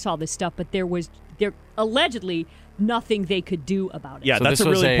practice all this stuff, but there allegedly nothing they could do about it. Yeah, so that's a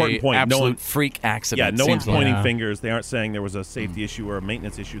really important point. Absolute freak accident. Yeah, no one's pointing fingers. They aren't saying there was a safety issue or a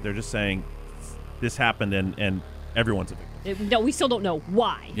maintenance issue. They're just saying this happened and everyone's a victim. No, we still don't know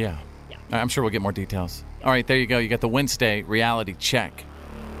why. Yeah. I'm sure we'll get more details. All right, there you go. You got the Wednesday reality check.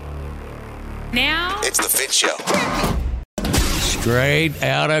 Now it's the Fitz Show. Straight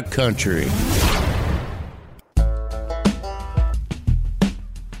out of country.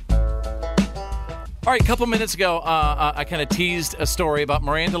 All right, a couple minutes ago, I kind of teased a story about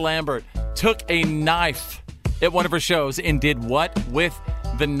Miranda Lambert took a knife at one of her shows and did what with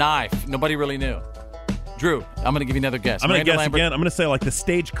the knife? Nobody really knew. Drew, I'm going to give you another guess. I'm going to guess again. I'm going to say like the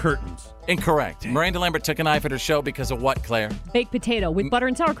stage curtains. Incorrect. Miranda Lambert took a knife at her show because of what, Claire? Baked potato with butter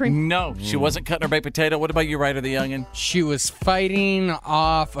and sour cream. No, she wasn't cutting her baked potato. What about you, Ryder the Youngin? She was fighting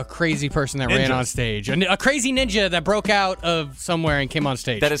off a crazy person that ran on stage. A crazy ninja that broke out of somewhere and came on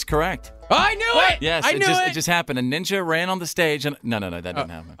stage. That is correct. Oh, I knew it! Yes, it just happened. A ninja ran on the stage. And no, that didn't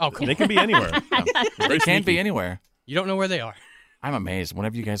happen. Oh, cool. They can be anywhere. They can be anywhere. You don't know where they are. I'm amazed.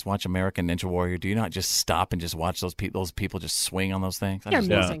 Whenever you guys watch American Ninja Warrior, do you not just stop and just watch those people just swing on those things? They're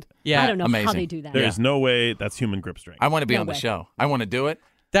amazing. Yeah. I don't know how they do that. There is no way that's human grip strength. I want to be on the show. I want to do it.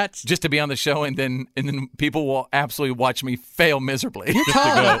 That's just to be on the show, and then people will absolutely watch me fail miserably. Just to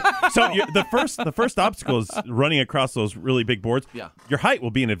go. So the first obstacle is running across those really big boards. Yeah. Your height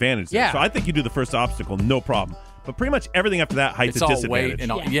will be an advantage there. Yeah. So I think you do the first obstacle, no problem. But pretty much everything after that, height's it's a all disadvantage. weight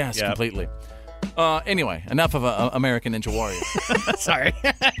and all. Yes, completely. Anyway, enough of American Ninja Warrior. Sorry.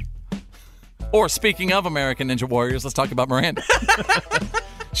 Or speaking of American Ninja Warriors, let's talk about Miranda.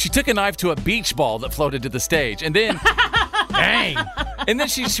 She took a knife to a beach ball that floated to the stage, and then, dang! And then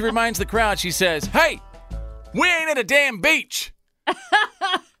she reminds the crowd. She says, "Hey, we ain't at a damn beach."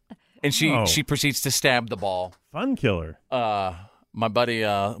 And she proceeds to stab the ball. Fun killer. My buddy,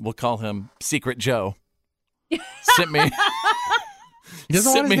 we'll call him Secret Joe, sent me. He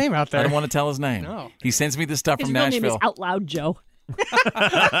doesn't want his name out there. I don't want to tell his name. No. He sends me this stuff His from real Nashville. name is Out Loud Joe.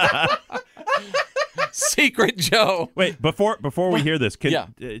 Secret Joe. Wait, before we hear this,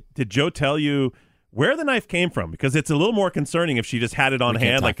 did Joe tell you where the knife came from? Because it's a little more concerning if she just had it on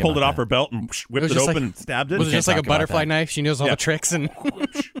hand, like pulled it off her belt and whipped it open and stabbed it. Was it just like a butterfly knife? She knows all the tricks and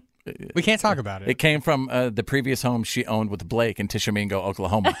we can't talk about it. It came from the previous home she owned with Blake in Tishomingo,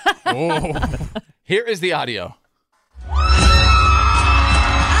 Oklahoma. Here is the audio. I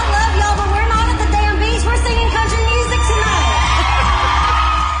love y'all, but we're not at the damn beach. We're singing country music tonight.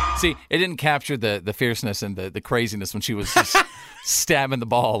 See, it didn't capture the fierceness and the craziness when she was just stabbing the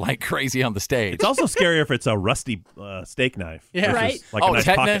ball like crazy on the stage. It's also scarier if it's a rusty steak knife. Yeah. Right. Like a nice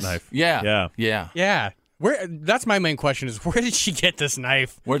pocket knife. Yeah. That's my main question is, where did she get this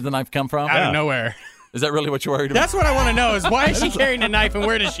knife? Where did the knife come from? Out of nowhere. Is that really what you're worried about? That's what I want to know is, why is she carrying a knife and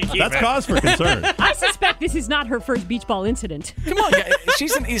where does she keep it? That's cause for concern. I suspect this is not her first beach ball incident. Come on,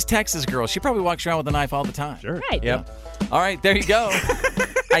 she's an East Texas girl. She probably walks around with a knife all the time. Sure. Right. Yep. All right, there you go.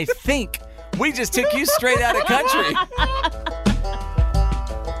 I think we just took you straight out of country.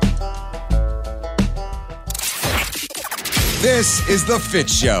 This is the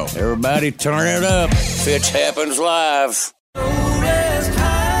Fitz Show. Everybody turn it up. Fitz happens live.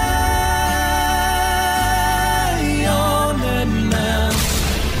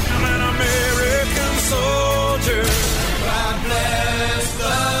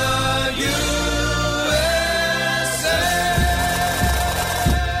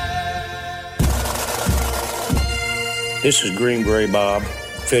 This is Green Beret Bob.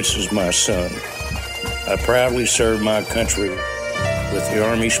 Fitz is my son. I proudly serve my country with the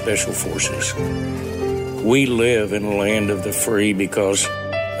Army Special Forces. We live in a land of the free because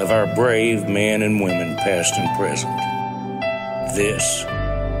of our brave men and women, past and present. This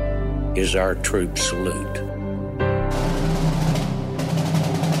is our troop salute.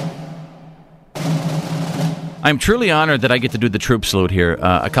 I'm truly honored that I get to do the troop salute here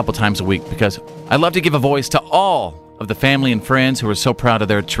a couple times a week because I love to give a voice to all of the family and friends who are so proud of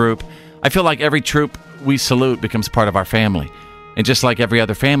their troop. I feel like every troop we salute becomes part of our family. And just like every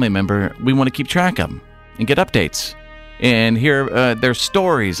other family member, we want to keep track of them and get updates and hear their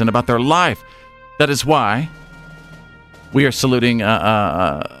stories and about their life. That is why we are saluting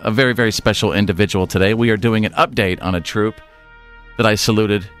a very, very special individual today. We are doing an update on a troop that I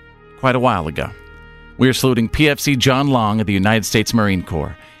saluted quite a while ago. We are saluting PFC John Long of the United States Marine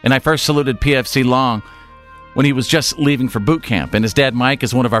Corps. And I first saluted PFC Long when he was just leaving for boot camp. And his dad, Mike,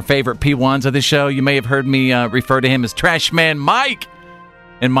 is one of our favorite P1s of the show. You may have heard me refer to him as Trash Man Mike.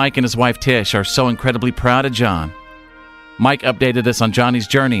 And Mike and his wife, Tish, are so incredibly proud of John. Mike updated us on Johnny's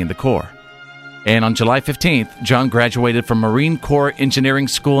journey in the Corps. And on July 15th, John graduated from Marine Corps Engineering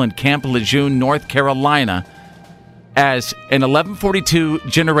School in Camp Lejeune, North Carolina, as an 1142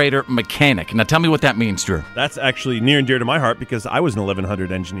 generator mechanic. Now tell me what that means, Drew. That's actually near and dear to my heart because I was an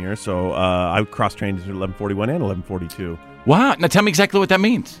 1100 engineer, so I cross-trained into 1141 and 1142. Wow. Now tell me exactly what that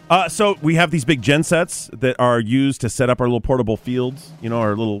means. So we have these big gen sets that are used to set up our little portable fields,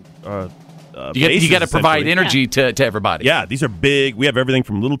 our little you got to provide energy to everybody. Yeah, these are big. We have everything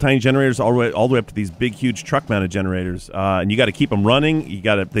from little tiny generators all the way up to these big, huge truck-mounted generators. And you got to keep them running.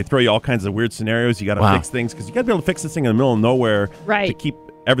 They throw you all kinds of weird scenarios. You got to fix things because you got to be able to fix this thing in the middle of nowhere to keep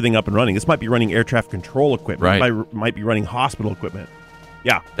everything up and running. This might be running air traffic control equipment. Right. It might be running hospital equipment.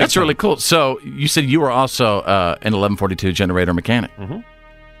 Yeah, that's really cool. So you said you were also an 1142 generator mechanic. Mm-hmm.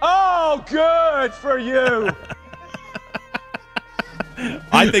 Oh, good for you.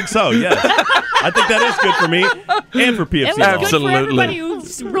 I think so, yes. I think that is good for me and for PFC. It was good for everybody who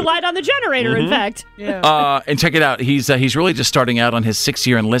relied on the generator, in fact. Yeah. And check it out. He's really just starting out on his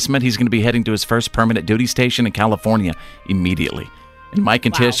 6-year enlistment. He's going to be heading to his first permanent duty station in California immediately. And Mike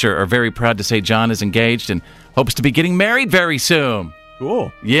and Tish are very proud to say John is engaged and hopes to be getting married very soon.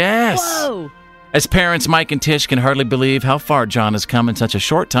 Cool. Yes. Whoa. As parents, Mike and Tish can hardly believe how far John has come in such a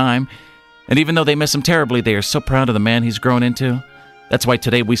short time. And even though they miss him terribly, they are so proud of the man he's grown into. That's why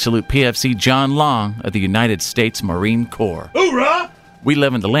today we salute PFC John Long of the United States Marine Corps. Hoorah! We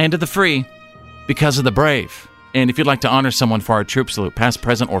live in the land of the free because of the brave. And if you'd like to honor someone for our troop salute, past,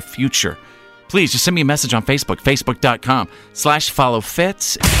 present, or future, please just send me a message on Facebook, facebook.com/follow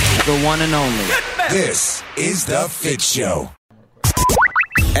Fitz. The one and only. This is the Fitz Show.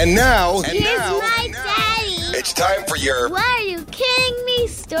 And now, Here's my daddy. it's time for your Why are you kidding me?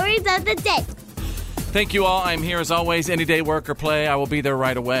 Stories of the day. Thank you all. I'm here as always. Any day, work or play, I will be there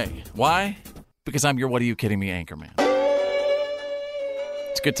right away. Why? Because I'm your What Are You Kidding Me anchorman.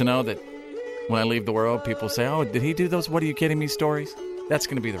 It's good to know that when I leave the world, people say, oh, did he do those What Are You Kidding Me stories? That's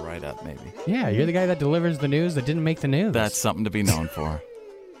going to be the write-up, maybe. Yeah, you're the guy that delivers the news that didn't make the news. That's something to be known for.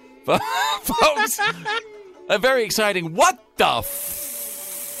 Folks, a very exciting What the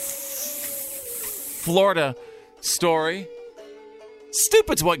Florida story.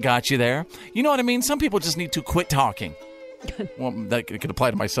 Stupid's what got you there. You know what I mean? Some people just need to quit talking. Well, that could apply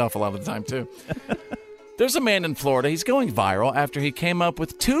to myself a lot of the time, too. There's a man in Florida. He's going viral after he came up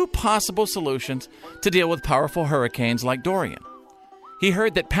with 2 possible solutions to deal with powerful hurricanes like Dorian. He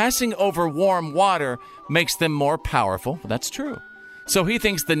heard that passing over warm water makes them more powerful. Well, that's true. So he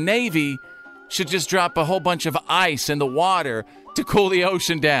thinks the Navy should just drop a whole bunch of ice in the water to cool the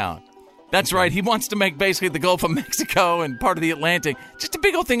ocean down. That's right. He wants to make basically the Gulf of Mexico and part of the Atlantic just a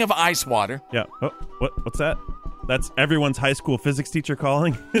big old thing of ice water. Yeah. Oh, what's that? That's everyone's high school physics teacher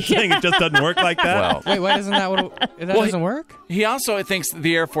calling, saying it just doesn't work like that. Well, wait, why doesn't that doesn't work? He also thinks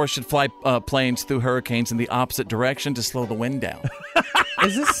the Air Force should fly planes through hurricanes in the opposite direction to slow the wind down.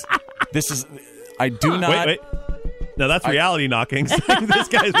 This is. I do not. Wait. No, that's reality knocking. This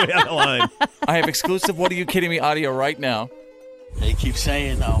guy's way out of line. I have exclusive What Are You Kidding Me audio right now. They keep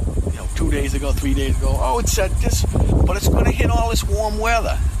saying, 2 days ago, 3 days ago, oh, it said this, but it's going to hit all this warm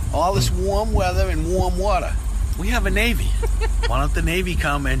weather. All this warm weather and warm water. We have a Navy. Why don't the Navy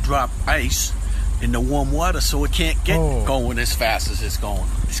come and drop ice in the warm water so it can't get going as fast as it's going?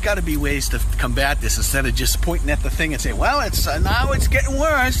 There's got to be ways to combat this instead of just pointing at the thing and saying, well, it's now it's getting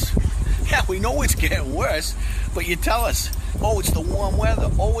worse. Yeah, we know it's getting worse, but you tell us, oh, it's the warm weather,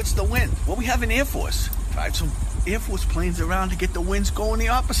 oh, it's the wind. Well, we have an Air Force. Drive some Air Force planes around to get the winds going the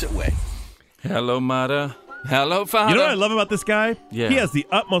opposite way. Hello, Mata. Hello, Father. You know what I love about this guy? Yeah. He has the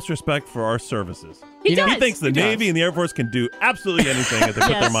utmost respect for our services. He does. He thinks the Navy and the Air Force can do absolutely anything if they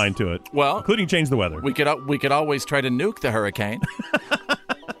put their mind to it. Well, including change the weather. We could always try to nuke the hurricane.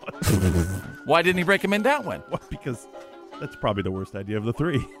 Why didn't he recommend that one? Well, because that's probably the worst idea of the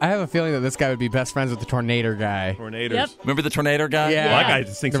 3. I have a feeling that this guy would be best friends with the tornado guy. Tornadoes. Yep. Remember the tornado guy? Yeah. Well, that guy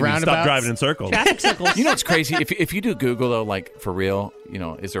just thinks we need to stop driving in circles. Traffic circles. You know what's crazy? If you do Google, though, like, for real,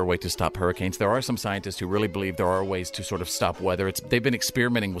 is there a way to stop hurricanes? There are some scientists who really believe there are ways to sort of stop weather. They've been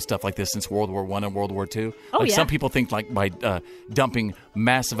experimenting with stuff like this since World War I and World War II. Oh, yeah. Some people think, like, by dumping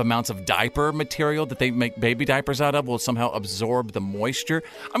massive amounts of diaper material that they make baby diapers out of will somehow absorb the moisture.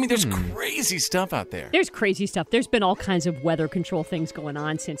 I mean, there's crazy stuff out there. There's crazy stuff. There's been all kinds of weather control things going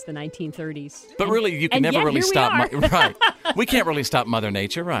on since the 1930s. But really, you can never really stop. Right. We can't really stop Mother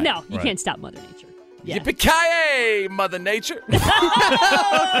Nature, right? No, you can't stop Mother Nature. Yeah. Yippee-ki-yay, Mother Nature.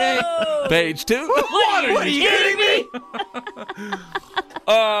 Okay. Page 2. What are you kidding me?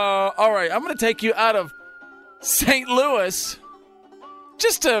 All right, I'm going to take you out of St. Louis.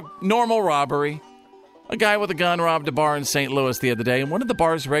 Just a normal robbery. A guy with a gun robbed a bar in St. Louis the other day, and one of the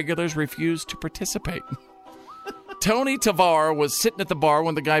bar's regulars refused to participate. Tony Tavar was sitting at the bar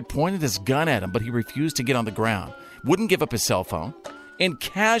when the guy pointed his gun at him, but he refused to get on the ground, wouldn't give up his cell phone, and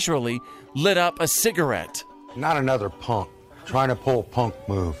casually lit up a cigarette. Not another punk trying to pull a punk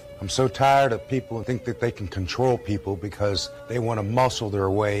move. I'm so tired of people who think that they can control people because they want to muscle their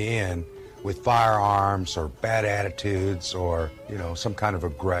way in with firearms or bad attitudes or, some kind of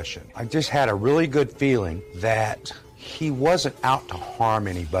aggression. I just had a really good feeling that he wasn't out to harm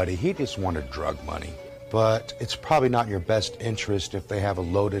anybody. He just wanted drug money. But it's probably not in your best interest if they have a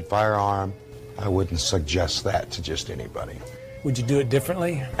loaded firearm. I wouldn't suggest that to just anybody. Would you do it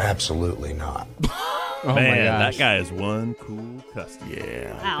differently? Absolutely not. Oh man, that guy is one cool customer.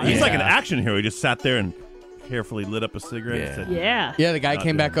 Yeah. Wow, He's like an action hero. He just sat there and carefully lit up a cigarette. And said, Yeah, the guy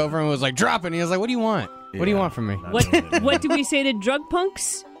came back over and was like, drop it. And he was like, what do you want? Yeah. What do you want from me? What do we say to drug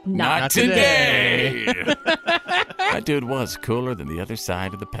punks? Not today. That dude was cooler than the other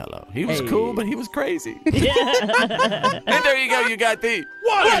side of the pillow. He was cool, but he was crazy. And there you go. You got the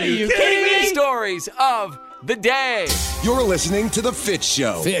What Are You Kidding Me? Stories of the day. You're listening to The Fitz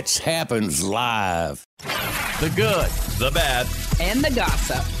Show. Fitz happens live. The good, the bad, and the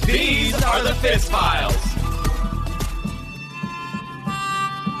gossip. These are the Fitz Files.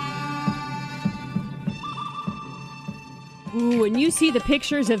 Ooh, when you see the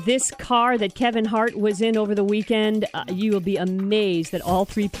pictures of this car that Kevin Hart was in over the weekend, you will be amazed that all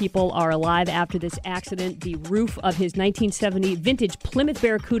three people are alive after this accident. The roof of his 1970 vintage Plymouth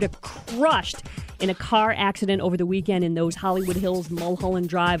Barracuda crushed in a car accident over the weekend in those Hollywood Hills, Mulholland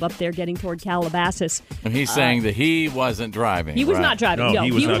Drive up there getting toward Calabasas. And he's saying that he wasn't driving. He was not driving. No,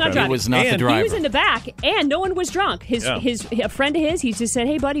 he was not driving. He was not the driver. He was in the back, and no one was drunk. A friend of his, he just said,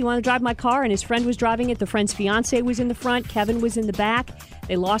 "Hey, buddy, you want to drive my car?" And his friend was driving it. The friend's fiance was in the front. Kevin was in the back.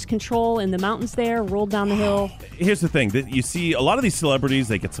 They lost control in the mountains there, rolled down the hill. Here's the thing. That you see a lot of these celebrities,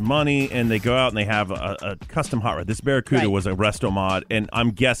 they get some money, and they go out and they have a custom hot rod. This Barracuda was a resto mod, and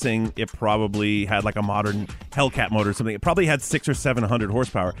I'm guessing it probably had like a modern Hellcat motor or something. It probably had 600 or 700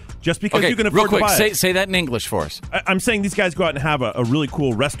 horsepower, just because you can afford real quick, to buy it. Say that in English for us. I'm saying these guys go out and have a really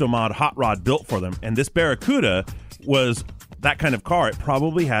cool resto mod hot rod built for them, and this Barracuda was that kind of car. It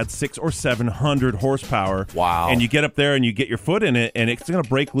probably had 600 or 700 horsepower. Wow. And you get up there and you get your foot in it, and it's going to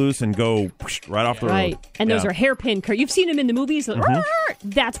break loose and go right off the road. Right. And those are hairpin cars. You've seen them in the movies.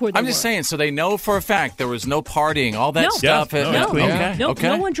 That's where they I'm just saying, so they know for a fact there was no partying, all that stuff.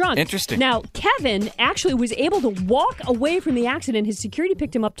 No one drunk. Interesting. Now, Kevin actually was able to walk away from the accident. His security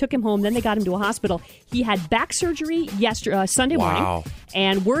picked him up, took him home, then they got him to a hospital. He had back surgery Sunday morning.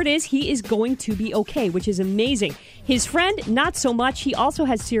 And word is he is going to be okay, which is amazing. His friend, not so much. He also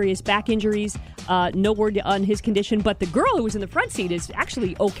has serious back injuries. No word on his condition. But the girl who was in the front seat is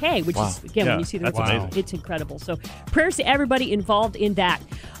actually okay, which is, again, when you see the report, it's incredible. So prayers to everybody involved in that.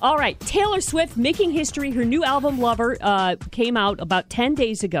 All right, Taylor Swift making history. Her new album, Lover, came out about 10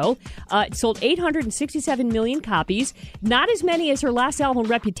 days ago. It sold 867 million copies. Not as many as her last album,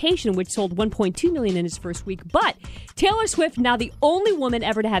 Reputation, which sold 1.2 million in its first week. But Taylor Swift, now the only woman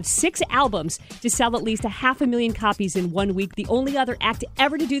ever to have 6 albums to sell at least 500,000 copies in 1 week. The only other act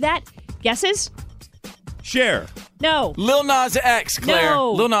ever to do that. Guesses? Cher. No. Lil Nas X, Claire.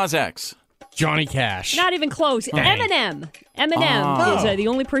 No. Lil Nas X. Johnny Cash. Not even close. Dang. Eminem is the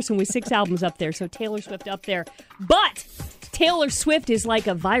only person with 6 albums up there, so Taylor Swift up there. But Taylor Swift is like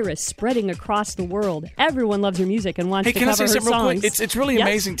a virus spreading across the world. Everyone loves her music and wants to Can I cover say her something real songs. quick? It's really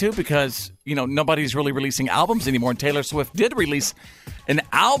amazing, too, because, nobody's really releasing albums anymore, and Taylor Swift did release an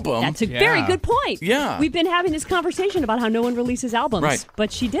album. That's a very good point. Yeah. We've been having this conversation about how no one releases albums,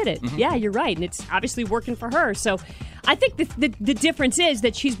 but she did it. Mm-hmm. Yeah, you're right, and it's obviously working for her. So I think the difference is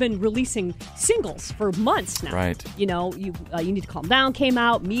that she's been releasing singles for months now. Right. You Need to Calm Down came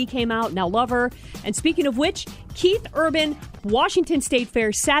out, Me came out, now Lover. And speaking of which, Keith Urban, Washington State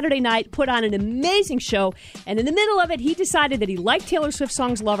Fair, Saturday night, put on an amazing show. And in the middle of it, he decided that he liked Taylor Swift's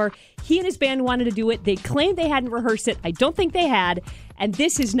song's Lover. He and his band wanted to do it. They claimed they hadn't rehearsed it. I don't think they had. And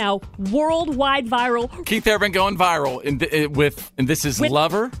this is now worldwide viral. Keith Urban going viral, and this is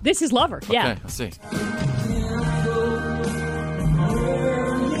Lover? This is Lover, yeah. Okay, let's see.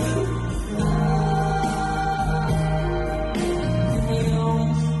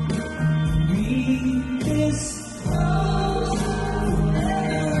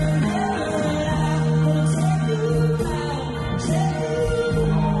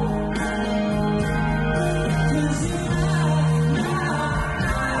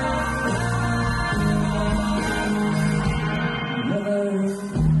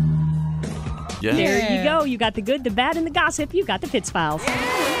 Yes. There you go. You got the good, the bad, and the gossip. You got the Fitz Files.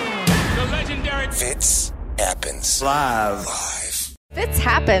 The legendary Fitz happens live. Fitz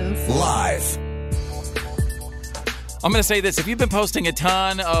happens live. I'm going to say this. If you've been posting a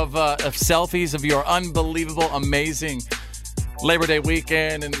ton of selfies of your unbelievable, amazing Labor Day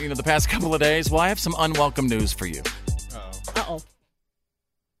weekend and the past couple of days, well, I have some unwelcome news for you. Uh-oh.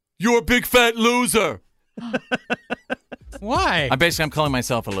 You're a big fat loser. Why? I'm calling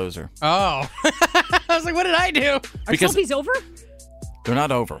myself a loser. Oh. I was like, what did I do? Are selfies over? They're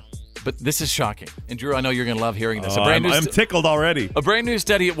not over. But this is shocking. And Drew, I know you're going to love hearing this. I'm tickled already. A brand new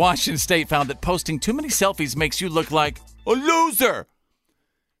study at Washington State found that posting too many selfies makes you look like a loser.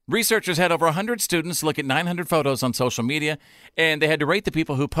 Researchers had over 100 students look at 900 photos on social media, and they had to rate the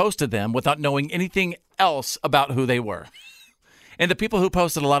people who posted them without knowing anything else about who they were. And the people who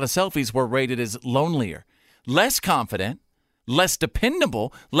posted a lot of selfies were rated as lonelier, less confident, less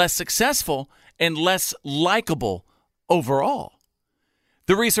dependable, less successful, and less likable overall.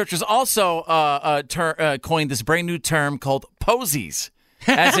 The researchers also coined this brand new term called posies,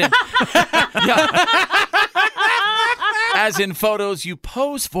 as in, as in photos you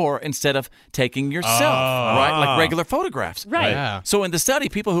pose for instead of taking yourself, right? Like regular photographs. Right. Yeah. So in the study,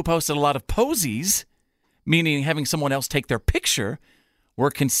 people who posted a lot of posies, meaning having someone else take their picture, were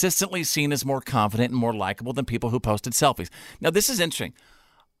consistently seen as more confident and more likable than people who posted selfies. Now, this is interesting.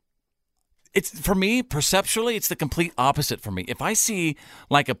 it's for me, perceptually, it's the complete opposite for me. If I see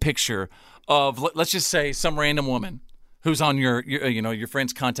like a picture of, let's just say, some random woman who's on your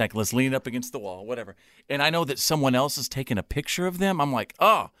friend's contact list, leaning up against the wall, whatever, and I know that someone else is taking a picture of them, I'm like,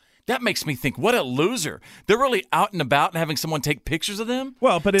 oh, that makes me think, what a loser. They're really out and about and having someone take pictures of them.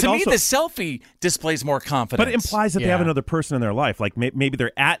 Well, but to me, the selfie displays more confidence. But it implies that they have another person in their life. Like maybe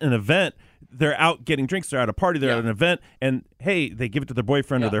they're at an event, they're out getting drinks, they're at a party, they're at an event, and hey, they give it to their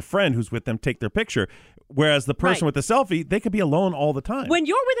boyfriend or their friend who's with them, take their picture. Whereas the person with the selfie, they could be alone all the time. When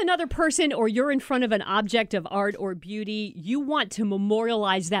you're with another person or you're in front of an object of art or beauty, you want to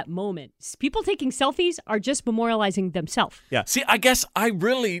memorialize that moment. People taking selfies are just memorializing themselves. Yeah. See, I guess I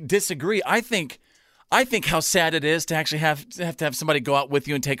really disagree. I think how sad it is to actually have to have somebody go out with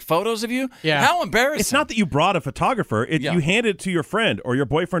you and take photos of you. Yeah. How embarrassing. It's not that you brought a photographer. You hand it to your friend or your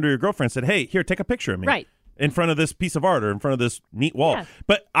boyfriend or your girlfriend and said, hey, here, take a picture of me. Right. In front of this piece of art or in front of this neat wall. Yeah.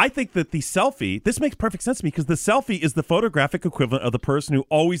 But I think that the selfie, this makes perfect sense to me because the selfie is the photographic equivalent of the person who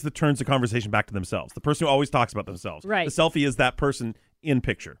always turns the conversation back to themselves. The person who always talks about themselves. Right. The selfie is that person in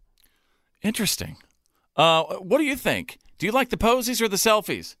picture. Interesting. What do you think? Do you like the posies or the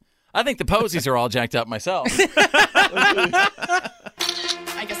selfies? I think the posies are all jacked up myself. I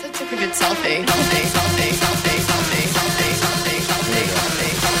guess I took a good selfie. Let me take a selfie.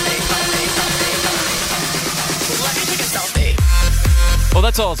 Well,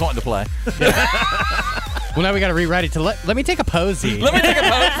 that's all I was wanting to play. Well, now we got to rewrite it to let me take a posy. Let me take a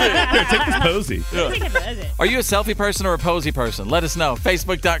posy. Here, take this posy. Yeah. Are you a selfie person or a posy person? Let us know.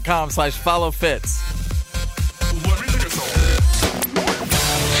 Facebook.com/followFitz.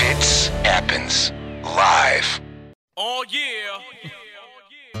 Fitz happens live. Oh, yeah.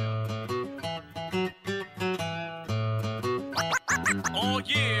 Oh,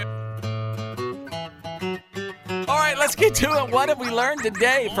 yeah. All right, let's get to it. What have we learned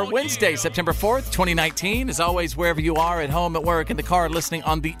today for Wednesday, September 4th, 2019? As always, wherever you are, at home, at work, in the car, listening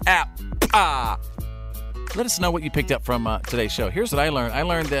on the app. Let us know what you picked up from today's show. Here's what I learned. I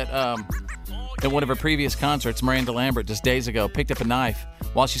learned that at one of her previous concerts, Miranda Lambert, just days ago, picked up a knife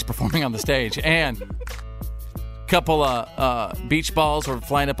while she's performing on the stage. And a couple beach balls were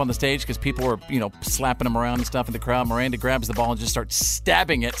flying up on the stage because people were, slapping them around and stuff in the crowd. Miranda grabs the ball and just starts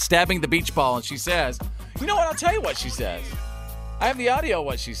stabbing the beach ball. And she says, you know what? I'll tell you what she says. I have the audio of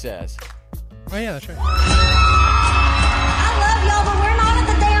what she says. Oh, yeah, that's right. I love y'all, but we're not at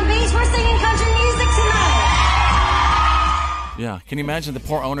the damn beach. We're singing country music tonight. Yeah. Can you imagine the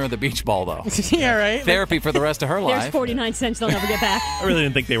poor owner of the beach ball, though? Yeah, right? Therapy for the rest of her There's life. 49 cents they'll never get back. I really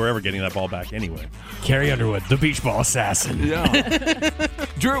didn't think they were ever getting that ball back anyway. Carrie Underwood, the beach ball assassin. Yeah.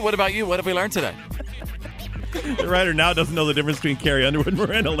 Drew, what about you? What have we learned today? The writer now doesn't know the difference between Carrie Underwood and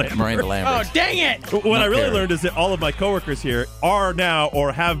Miranda Lambert. Miranda Lambert. Oh, dang it! What I really learned is that all of my coworkers here are now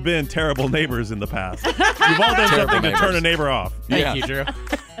or have been terrible neighbors in the past. You've all done Terrible something neighbors. to turn a neighbor off. Thank you, Drew.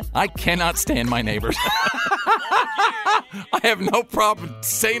 I cannot stand my neighbors. I have no problem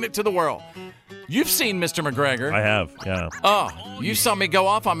saying it to the world. You've seen Mr. McGregor. I have, yeah. Oh, you saw me go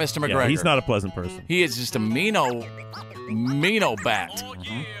off on Mr. McGregor. Yeah, he's not a pleasant person. He is just a mean-o bat.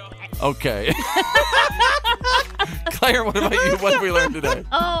 Okay. Claire, what about you? What have we learned today?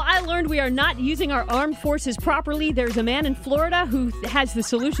 Oh, I learned we are not using our armed forces properly. There's a man in Florida who has the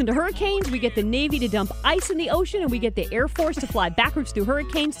solution to hurricanes. We get the Navy to dump ice in the ocean, and we get the Air Force to fly backwards through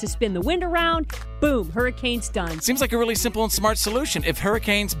hurricanes to spin the wind around. Boom, hurricane's done. Seems like a really simple and smart solution. If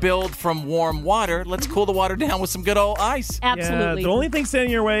hurricanes build from warm water, let's cool the water down with some good old ice. Absolutely. Yeah, the only thing standing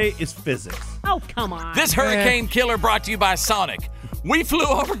in your way is physics. Oh, come on. This hurricane killer brought to you by Sonic. We flew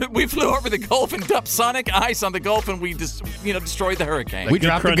over the Gulf and dumped Sonic ice on the Gulf, and we just destroyed the hurricane. We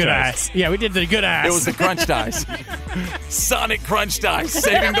dropped the good ice. Yeah, we did the good ice. It was the crunched ice. Sonic crunched ice,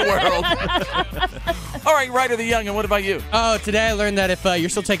 saving the world. All right, Ryder the Young, and what about you? Oh, today I learned that if you're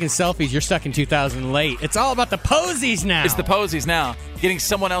still taking selfies, you're stuck in 2000 late. It's all about the posies now. It's the posies now. Getting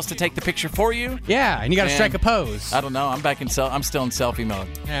someone else to take the picture for you. Yeah, and you got to strike a pose. I don't know. I'm still in selfie mode.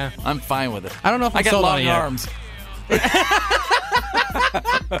 Yeah, I'm fine with it. I don't know if I got sold on long it yet. arms.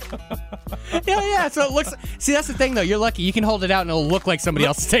 Yeah. So it looks. See, that's the thing, though. You're lucky. You can hold it out, and it'll look like somebody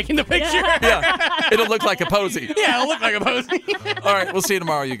else is taking the picture. Yeah, it'll look like a posy. Yeah, it'll look like a posy. All right, we'll see you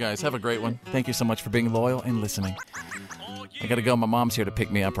tomorrow, you guys. Have a great one. Thank you so much for being loyal and listening. I got to go. My mom's here to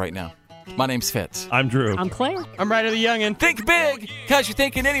pick me up right now. My name's Fitz. I'm Drew. I'm Claire. I'm Ryder the Youngin'. Think big, because you're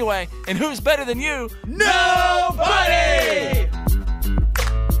thinking anyway. And who's better than you? Nobody!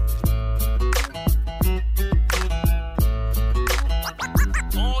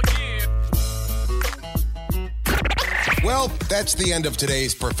 Well, that's the end of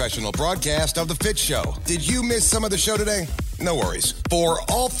today's professional broadcast of The Fitz Show. Did you miss some of the show today? No worries. For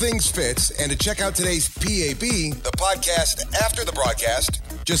all things Fitz and to check out today's PAB, the podcast after the broadcast,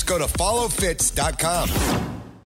 just go to followfitz.com.